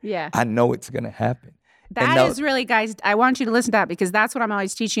care. Yeah. I know it's going to happen. That is really, guys, I want you to listen to that because that's what I'm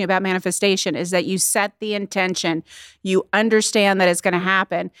always teaching you about manifestation is that you set the intention. You understand that it's going to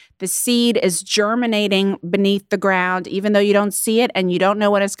happen. The seed is germinating beneath the ground, even though you don't see it and you don't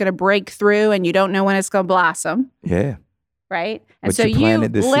know when it's going to break through and you don't know when it's going to blossom. Yeah. Right? And But so you you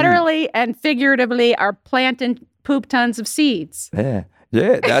planted the seed. literally and figuratively are planting poop tons of seeds. Yeah.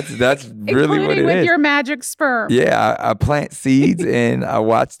 Yeah. That's really what Including it with is. your magic sperm. Yeah. I plant seeds and I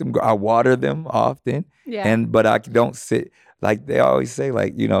watch them grow. I water them often. Yeah. But I don't sit like they always say,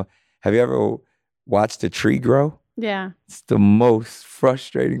 like, have you ever watch the tree grow. Yeah. It's the most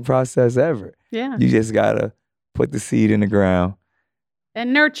frustrating process ever. Yeah. You just gotta put the seed in the ground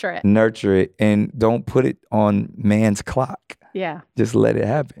And nurture it. and don't put it on man's clock. Yeah. Just let it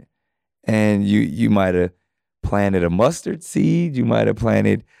happen. And you might have planted a mustard seed. You might have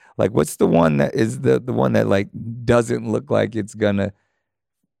planted, like, what's the one that is the one that like doesn't look like it's gonna,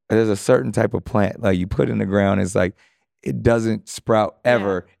 there's a certain type of plant like you put in the ground, it's like it doesn't sprout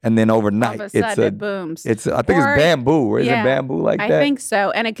ever, and then overnight All of a sudden it booms. I think it's bamboo. Or is it bamboo like that? I think so.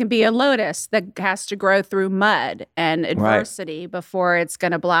 And it can be a lotus that has to grow through mud and adversity before it's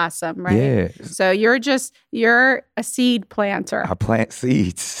going to blossom, right? Yeah. So you're a seed planter. I plant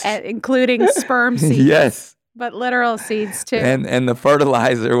seeds. Including sperm seeds. Yes. But literal seeds too. And the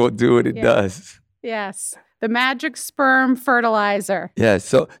fertilizer will do what it does. Yes. The magic sperm fertilizer. Yeah.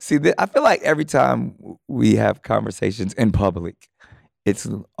 So, see, I feel like every time we have conversations in public, it's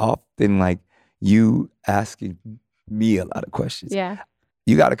often like you asking me a lot of questions. Yeah.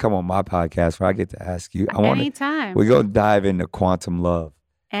 You got to come on my podcast where I get to ask you. Anytime. We're going to dive into quantum love.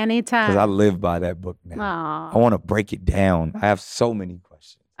 Anytime. Because I live by that book now. Aww. I want to break it down. I have so many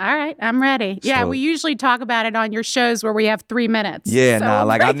questions. All right, I'm ready. Yeah, we usually talk about it on your shows where we have 3 minutes. Yeah, so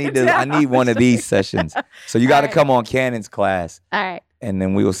I need one of these sessions. So you got to come on Cannon's class. All right. And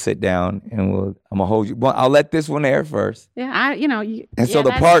then we will sit down and I'm gonna hold you. Well, I'll let this one air first. Yeah, so the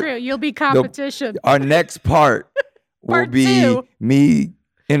that's part, true. You'll be competition. Our next part will be me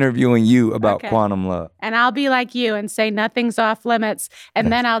interviewing you about quantum love. And I'll be like you and say nothing's off limits.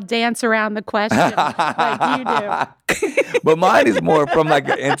 And then I'll dance around the question like you do. But mine is more from like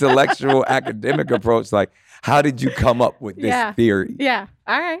an intellectual academic approach. Like, how did you come up with this theory? Yeah.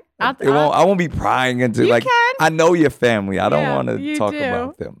 All right. I won't be prying into I know your family. I don't want to talk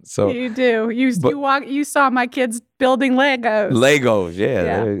about them. So you do. You saw my kids building Legos.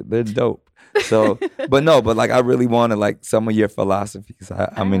 Legos, they're dope. So, but like I really want to like some of your philosophies.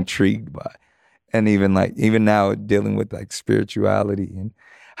 I'm intrigued by, and even now dealing with like spirituality and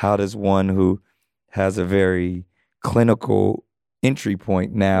how does one who has a very clinical entry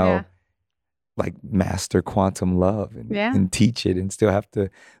point now like master quantum love and teach it and still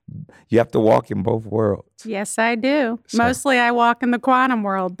you have to walk in both worlds. Yes, I do. So, mostly I walk in the quantum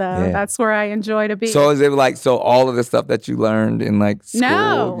world though. Yeah. That's where I enjoy to be. So is it like, all of the stuff that you learned in like school?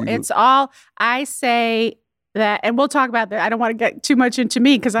 No, it's all, I say that, and we'll talk about that. I don't want to get too much into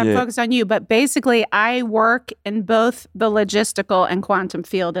me because I'm focused on you, but basically I work in both the logistical and quantum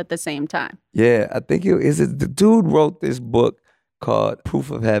field at the same time. Yeah, I think the dude wrote this book called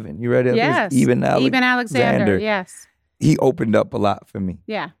Proof of Heaven. You read it? Yes. Eben Alexander. Yes. He opened up a lot for me.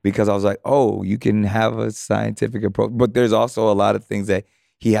 Yeah. Because I was like, oh, you can have a scientific approach. But there's also a lot of things that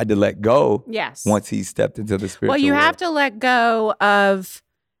he had to let go. Yes. Once he stepped into the spiritual world. have to let go of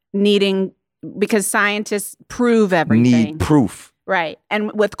needing, because scientists prove everything. Need proof. Right.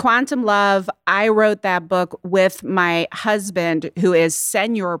 And with Quantum Love, I wrote that book with my husband, who is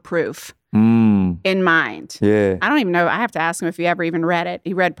Senor Proof. In mind. Yeah. I don't even know. I have to ask him if he ever even read it.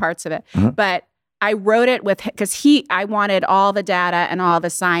 He read parts of it. But I wrote it because I wanted all the data and all the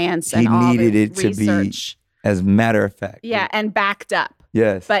science and all the research. He needed it to be, as matter of fact. Yeah, and backed up.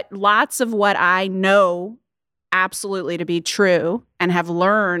 Yes. But lots of what I know absolutely to be true and have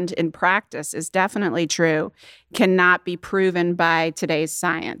learned in practice is definitely true, cannot be proven by today's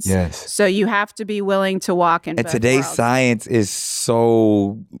science. Yes. So you have to be willing to walk in both today's worlds. Science is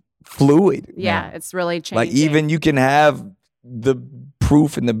so fluid. Yeah, now. It's really changing. Like even you can have the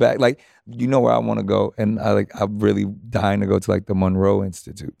proof in the back. Like, you know where I want to go, and I'm really dying to go to like the Monroe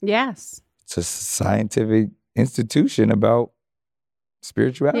Institute. Yes, it's a scientific institution about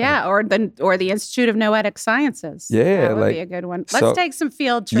spirituality. Yeah, or the Institute of Noetic Sciences. Yeah, that would be a good one. Let's take some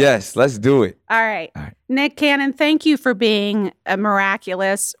field trips. Yes, let's do it. All right. Nick Cannon, thank you for being a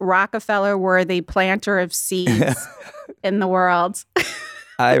miraculous Rockefeller-worthy planter of seeds in the world.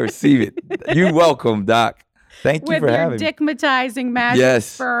 I receive it. You're welcome, Doc. Thank you for having me. With your dickmatizing magic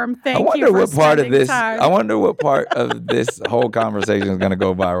sperm. Thank you for I wonder what part time. of this whole conversation is going to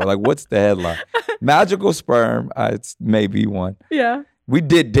go viral. Like, what's the headline? Magical sperm. It's maybe one. Yeah. We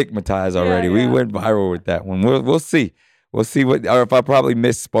did dickmatize already. Yeah. We went viral with that one. We'll see. We'll see or if I probably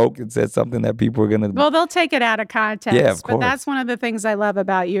misspoke and said something that people are going to. Well, they'll take it out of context. Yeah, of course. But that's one of the things I love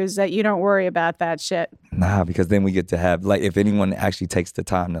about you is that you don't worry about that shit. Nah, because then we get to have, like, if anyone actually takes the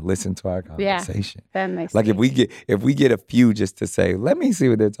time to listen to our conversation. Yeah, then they like if we get a few just to say, let me see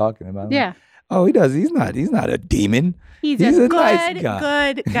what they're talking about. Yeah. Oh, he does. He's not a demon. He's a good, nice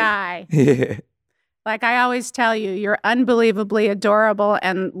guy. Good guy. Yeah. Like I always tell you, you're unbelievably adorable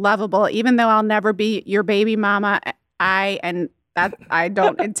and lovable, even though I'll never be your baby mama. I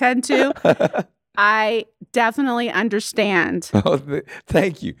don't intend to. I definitely understand. Oh,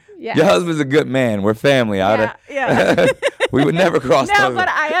 thank you. Yes. Your husband's a good man. We're family. Yeah. We would never cross No, over. but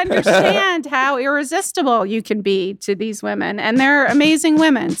I understand how irresistible you can be to these women, and they're amazing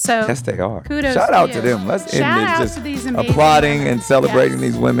women. So Yes, they are. kudos Shout to out you. to them. Let's Shout end out this to these just amazing applauding women. and celebrating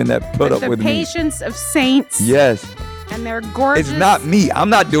Yes. these women that put up the with me. patience of saints. Yes. And they're gorgeous. It's not me. I'm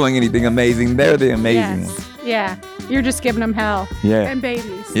not doing anything amazing. They're the amazing ones. Yeah. You're just giving them hell. Yeah. And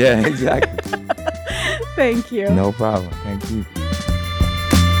babies. Yeah, exactly. Thank you. No problem. Thank you.